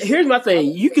 and here's my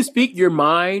thing. You can speak your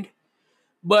mind,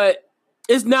 but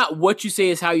it's not what you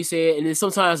say, it's how you say it, and then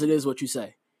sometimes it is what you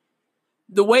say.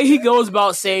 The way he goes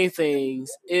about saying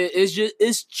things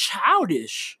is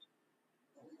childish.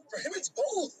 For him, it's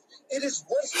both. It is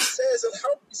what he says and how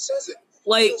he says it.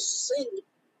 Like,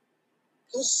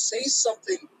 he'll say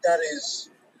something that is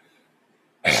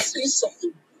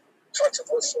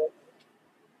controversial,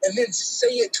 and then say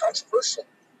it controversial.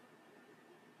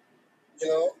 You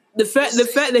know, the fact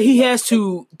that he has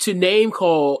to name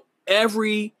call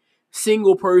every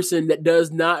single person that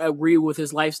does not agree with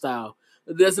his lifestyle,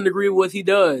 that doesn't agree with what he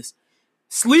does.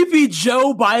 Sleepy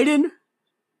Joe Biden.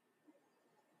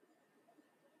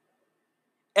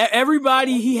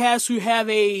 Everybody he has to have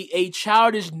a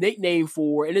childish nickname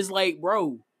for, and it's like,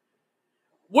 bro,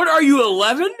 what are you,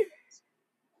 11?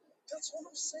 That's what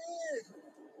I'm saying.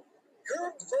 You're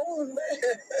a grown man.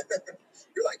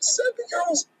 You're like 7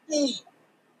 years old.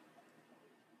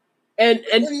 And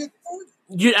what are you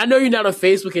doing? I know you're not on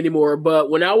Facebook anymore, but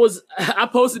when I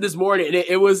posted this morning, and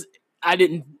it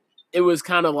was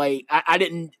kind of like I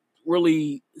didn't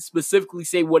really specifically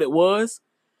say what it was,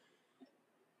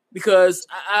 because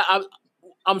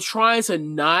I'm trying to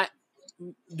not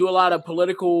do a lot of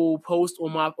political posts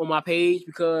on my page,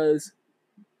 because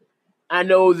I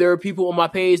know there are people on my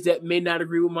page that may not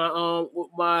agree with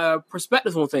my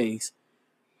perspectives on things.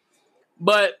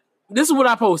 But this is what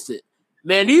I posted.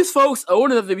 Man, these folks are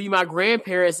old enough to be my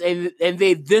grandparents, and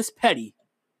they this petty.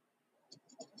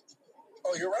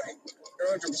 Oh, you're right.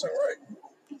 You're 100% right.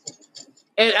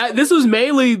 And this was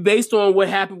mainly based on what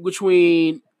happened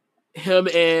between him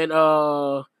and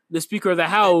the Speaker of the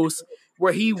House,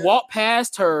 where he walked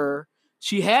past her.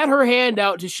 She had her hand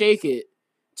out to shake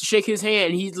his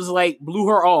hand, and he just like blew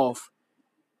her off.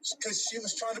 Because she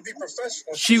was trying to be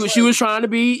professional. She was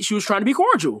trying to be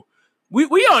cordial.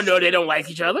 We all know they don't like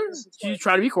each other. She's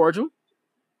trying to be cordial.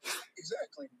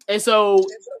 Exactly. And so,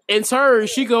 in turn,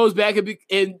 she goes back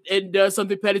and does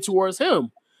something petty towards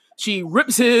him. She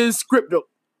rips his script up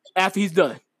after he's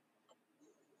done.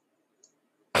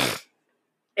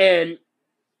 And,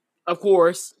 of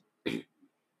course,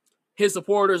 his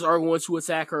supporters are going to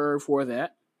attack her for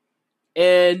that.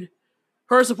 And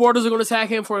her supporters are going to attack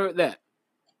him for that.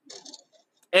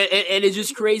 And it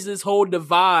just creates this whole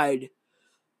divide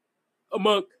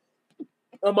among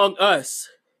us,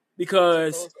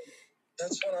 because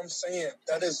that's what I'm saying.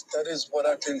 That is what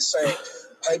I've been saying.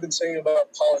 I've been saying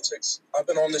about politics. I've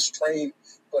been on this train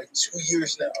for like 2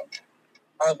 years now.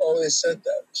 I've always said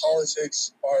that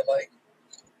politics are like,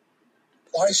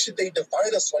 why should they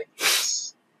divide us like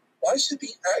this? Why should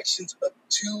the actions of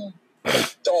two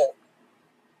adults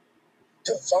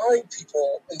divide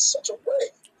people in such a way?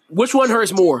 Which one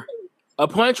hurts more, a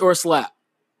punch or a slap?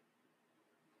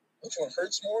 Which one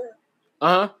hurts more?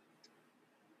 Uh-huh.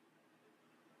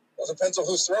 Well, it depends on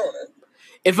who's throwing it.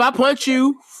 If I punch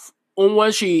you on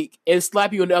one cheek and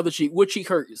slap you on the other cheek, which cheek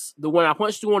hurts? The one I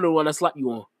punched you on or the one I slapped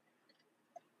you on?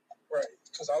 Right,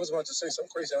 because I was about to say something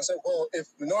crazy. I said, well, if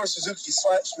Minoru Suzuki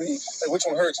slaps me, like, which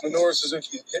one hurts? Minoru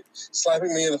Suzuki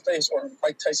slapping me in the face, or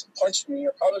Mike Tyson punched me?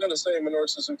 You're probably going to say Minoru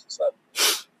Suzuki slapped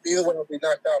me. Either one will be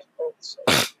knocked out. So.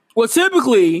 Well,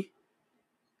 typically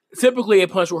a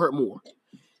punch will hurt more.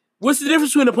 What's the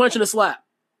difference between a punch and a slap?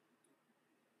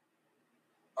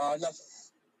 Nothing.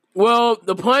 Well,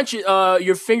 the punch,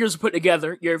 your fingers are put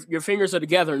together. Your fingers are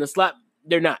together, and the slap,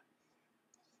 they're not.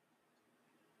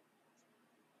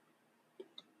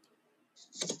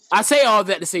 I say all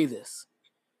that to say this.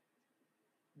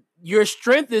 Your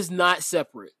strength is not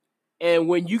separate. And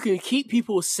when you can keep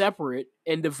people separate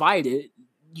and divided,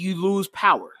 you lose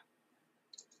power.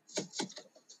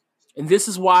 And this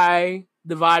is why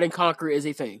divide and conquer is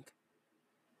a thing.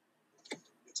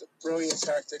 It's a brilliant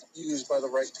tactic used by the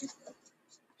right people.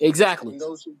 Exactly. And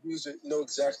those who use it know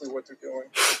exactly what they're doing.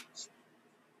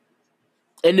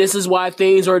 And this is why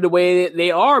things are the way that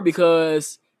they are,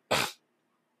 because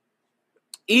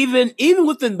even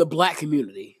within the Black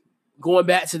community, going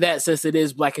back to that, since it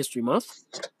is Black History Month,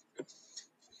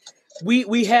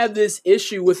 we have this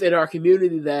issue within our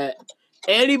community that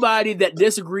anybody that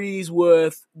disagrees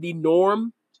with the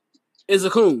norm is a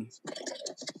coon.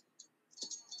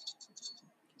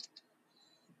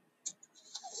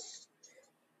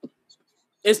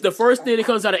 It's the first thing that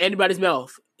comes out of anybody's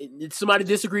mouth. If somebody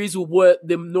disagrees with what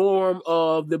the norm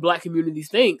of the Black community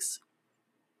thinks,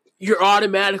 you're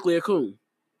automatically a coon.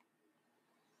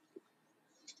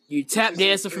 You tap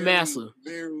dancing for massa.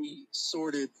 Very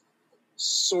sordid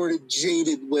sort of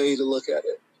jaded way to look at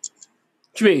it.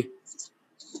 What you mean?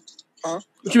 Huh?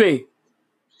 What you mean?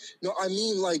 No, I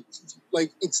mean like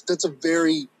that's a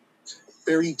very,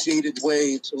 very jaded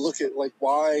way to look at like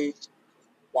why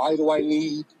do I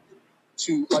need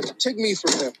to like take me for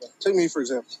example.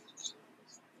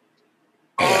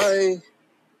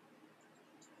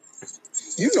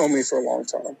 You know me for a long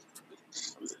time.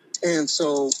 And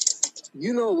so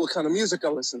you know what kind of music I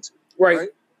listen to. Right?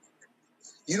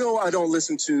 You know I don't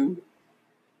listen to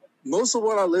most of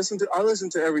what I listen to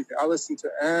everything. I listen to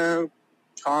M,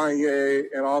 Kanye,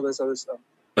 and all this other stuff.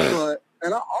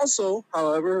 And I also,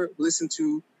 however, listen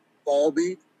to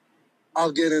Ballbeat.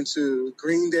 I'll get into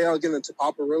Green Day. I'll get into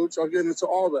Papa Roach. I'll get into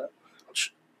all that.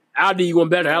 I'll do you one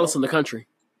better. Alice in the Country.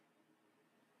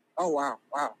 Oh, wow.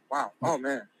 Oh,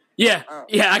 man. Yeah. Wow.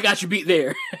 Yeah, I got you beat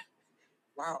there.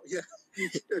 Wow. Yeah.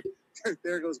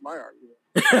 There goes my argument.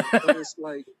 But it's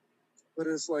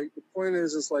like, the point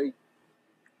is, it's like,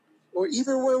 or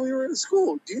even when we were in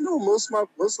school, do you know most of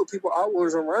the people I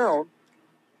was around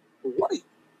were white?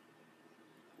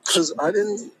 Because I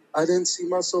didn't see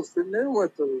myself fitting in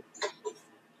with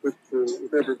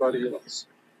everybody else.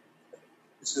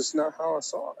 It's just not how I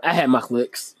saw it. I had my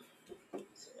clicks.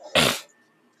 I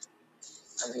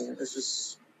mean, it's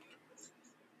just.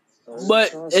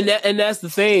 But and that's the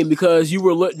thing, because you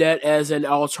were looked at as an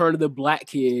alternative black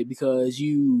kid because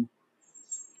you,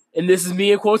 and this is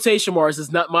me in quotation marks,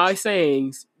 it's not my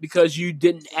sayings, because you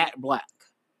didn't act black.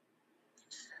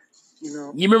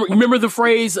 You remember the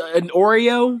phrase an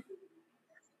Oreo?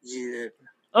 Yeah.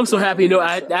 I'm so happy.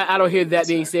 I don't hear that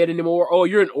being said anymore. Oh,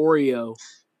 you're an Oreo.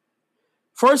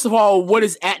 First of all, what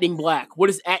is acting black? What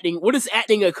is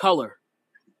acting a color?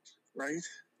 Right.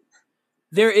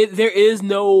 There is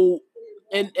no,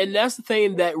 and that's the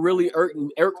thing that really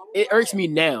irks me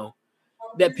now,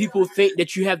 that people think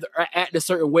that you have to act a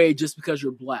certain way just because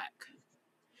you're black.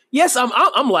 Yes,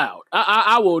 I'm loud.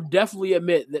 I will definitely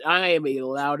admit that I am a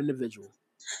loud individual.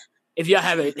 If y'all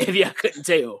couldn't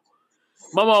tell,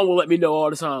 my mom will let me know all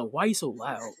the time. Why are you so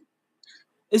loud?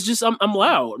 It's just I'm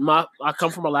loud. I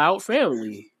come from a loud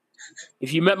family.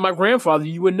 If you met my grandfather,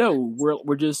 you would know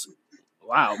we're just.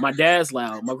 Wow, my dad's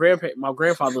loud. My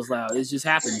grandfather's loud. It just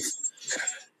happens.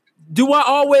 Do I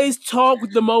always talk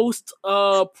with the most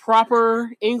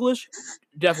proper English?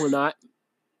 Definitely not.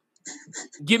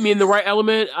 Get me in the right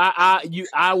element.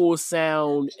 I will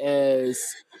sound as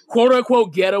quote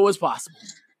unquote ghetto as possible.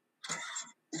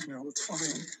 No, it's fine.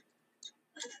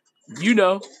 I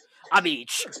mean, I think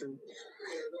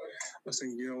what's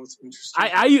interesting.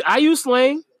 I use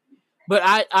slang, but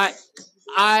I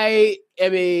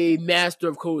am a master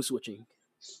of code switching.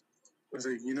 What's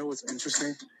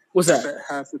interesting? What's that? That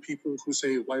half the people who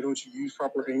say, why don't you use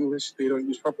proper English? They don't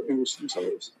use proper English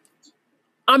themselves.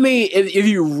 I mean, if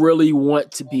you really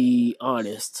want to be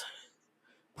honest,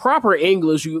 proper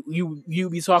English, you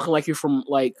be talking like you're from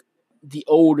like the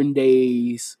olden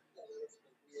days,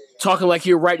 talking like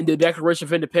you're writing the Declaration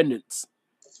of Independence.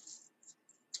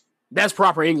 That's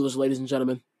proper English, ladies and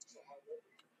gentlemen.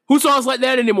 Who talks like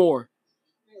that anymore?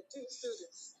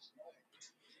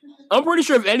 I'm pretty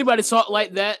sure if anybody talked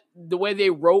like that, the way they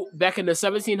wrote back in the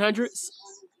 1700s,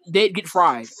 they'd get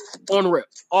fried on rip,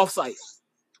 off site.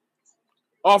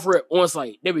 Off rip, on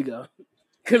site. There we go.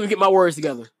 Couldn't get my words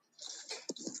together.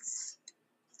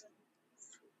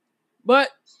 But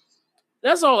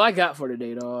that's all I got for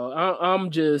today, dog.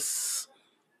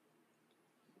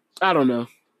 I don't know.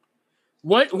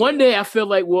 One day I feel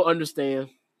like we'll understand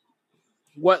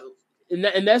what,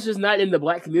 and that's just not in the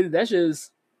black community. That's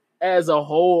just as a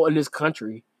whole in this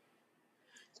country.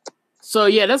 So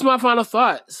yeah, that's my final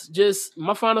thoughts.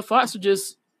 My final thoughts are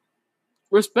just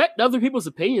respect other people's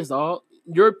opinions, dog.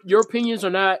 Your opinions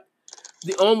are not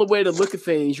the only way to look at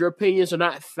things. Your opinions are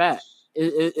not fact.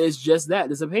 It's just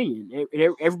that. It's opinion.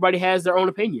 Everybody has their own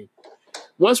opinion.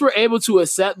 Once we're able to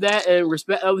accept that and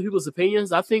respect other people's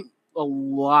opinions, I think a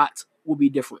lot will be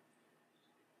different.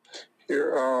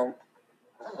 Here, all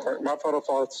right, my final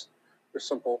thoughts are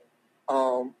simple.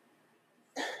 I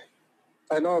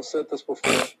know I've said this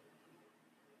before.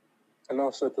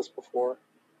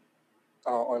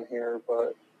 On here,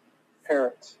 but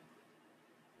parents,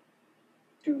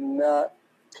 do not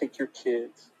take your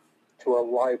kids to a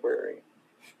library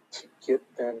to get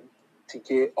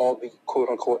all the quote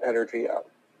unquote energy out.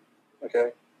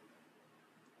 Okay?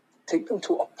 Take them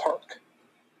to a park.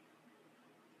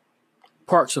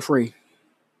 Parks are free.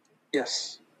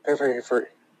 Yes, they're very free.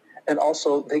 And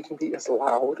also, they can be as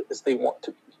loud as they want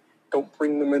to be. Don't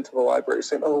bring them into the library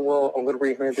saying, oh, well, I'm going to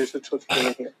read here. There's a children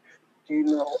in here. Do you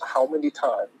know how many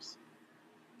times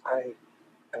I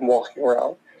am walking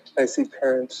around and I see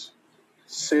parents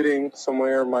sitting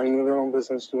somewhere, minding their own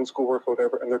business, doing schoolwork or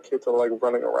whatever, and their kids are like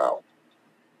running around.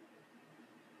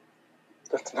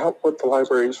 That's not what the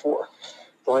library is for.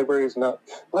 The library is not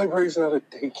a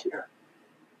daycare.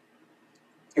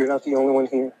 You're not the only one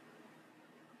here.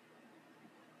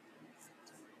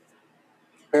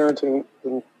 Parenting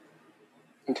in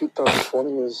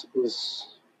 2020 is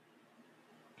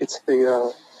it's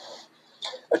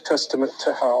a testament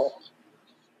to how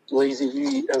lazy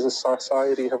we as a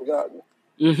society have gotten.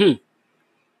 Mm-hmm.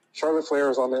 Charlotte Flair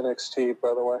is on NXT,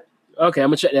 by the way. Okay, I'm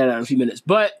gonna check that out in a few minutes.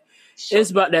 But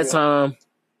it's about that time.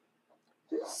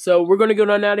 Yeah. So we're gonna go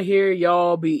on out of here.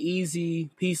 Y'all be easy.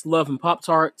 Peace, love, and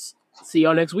Pop-Tarts. See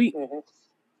y'all next week. Mm-hmm.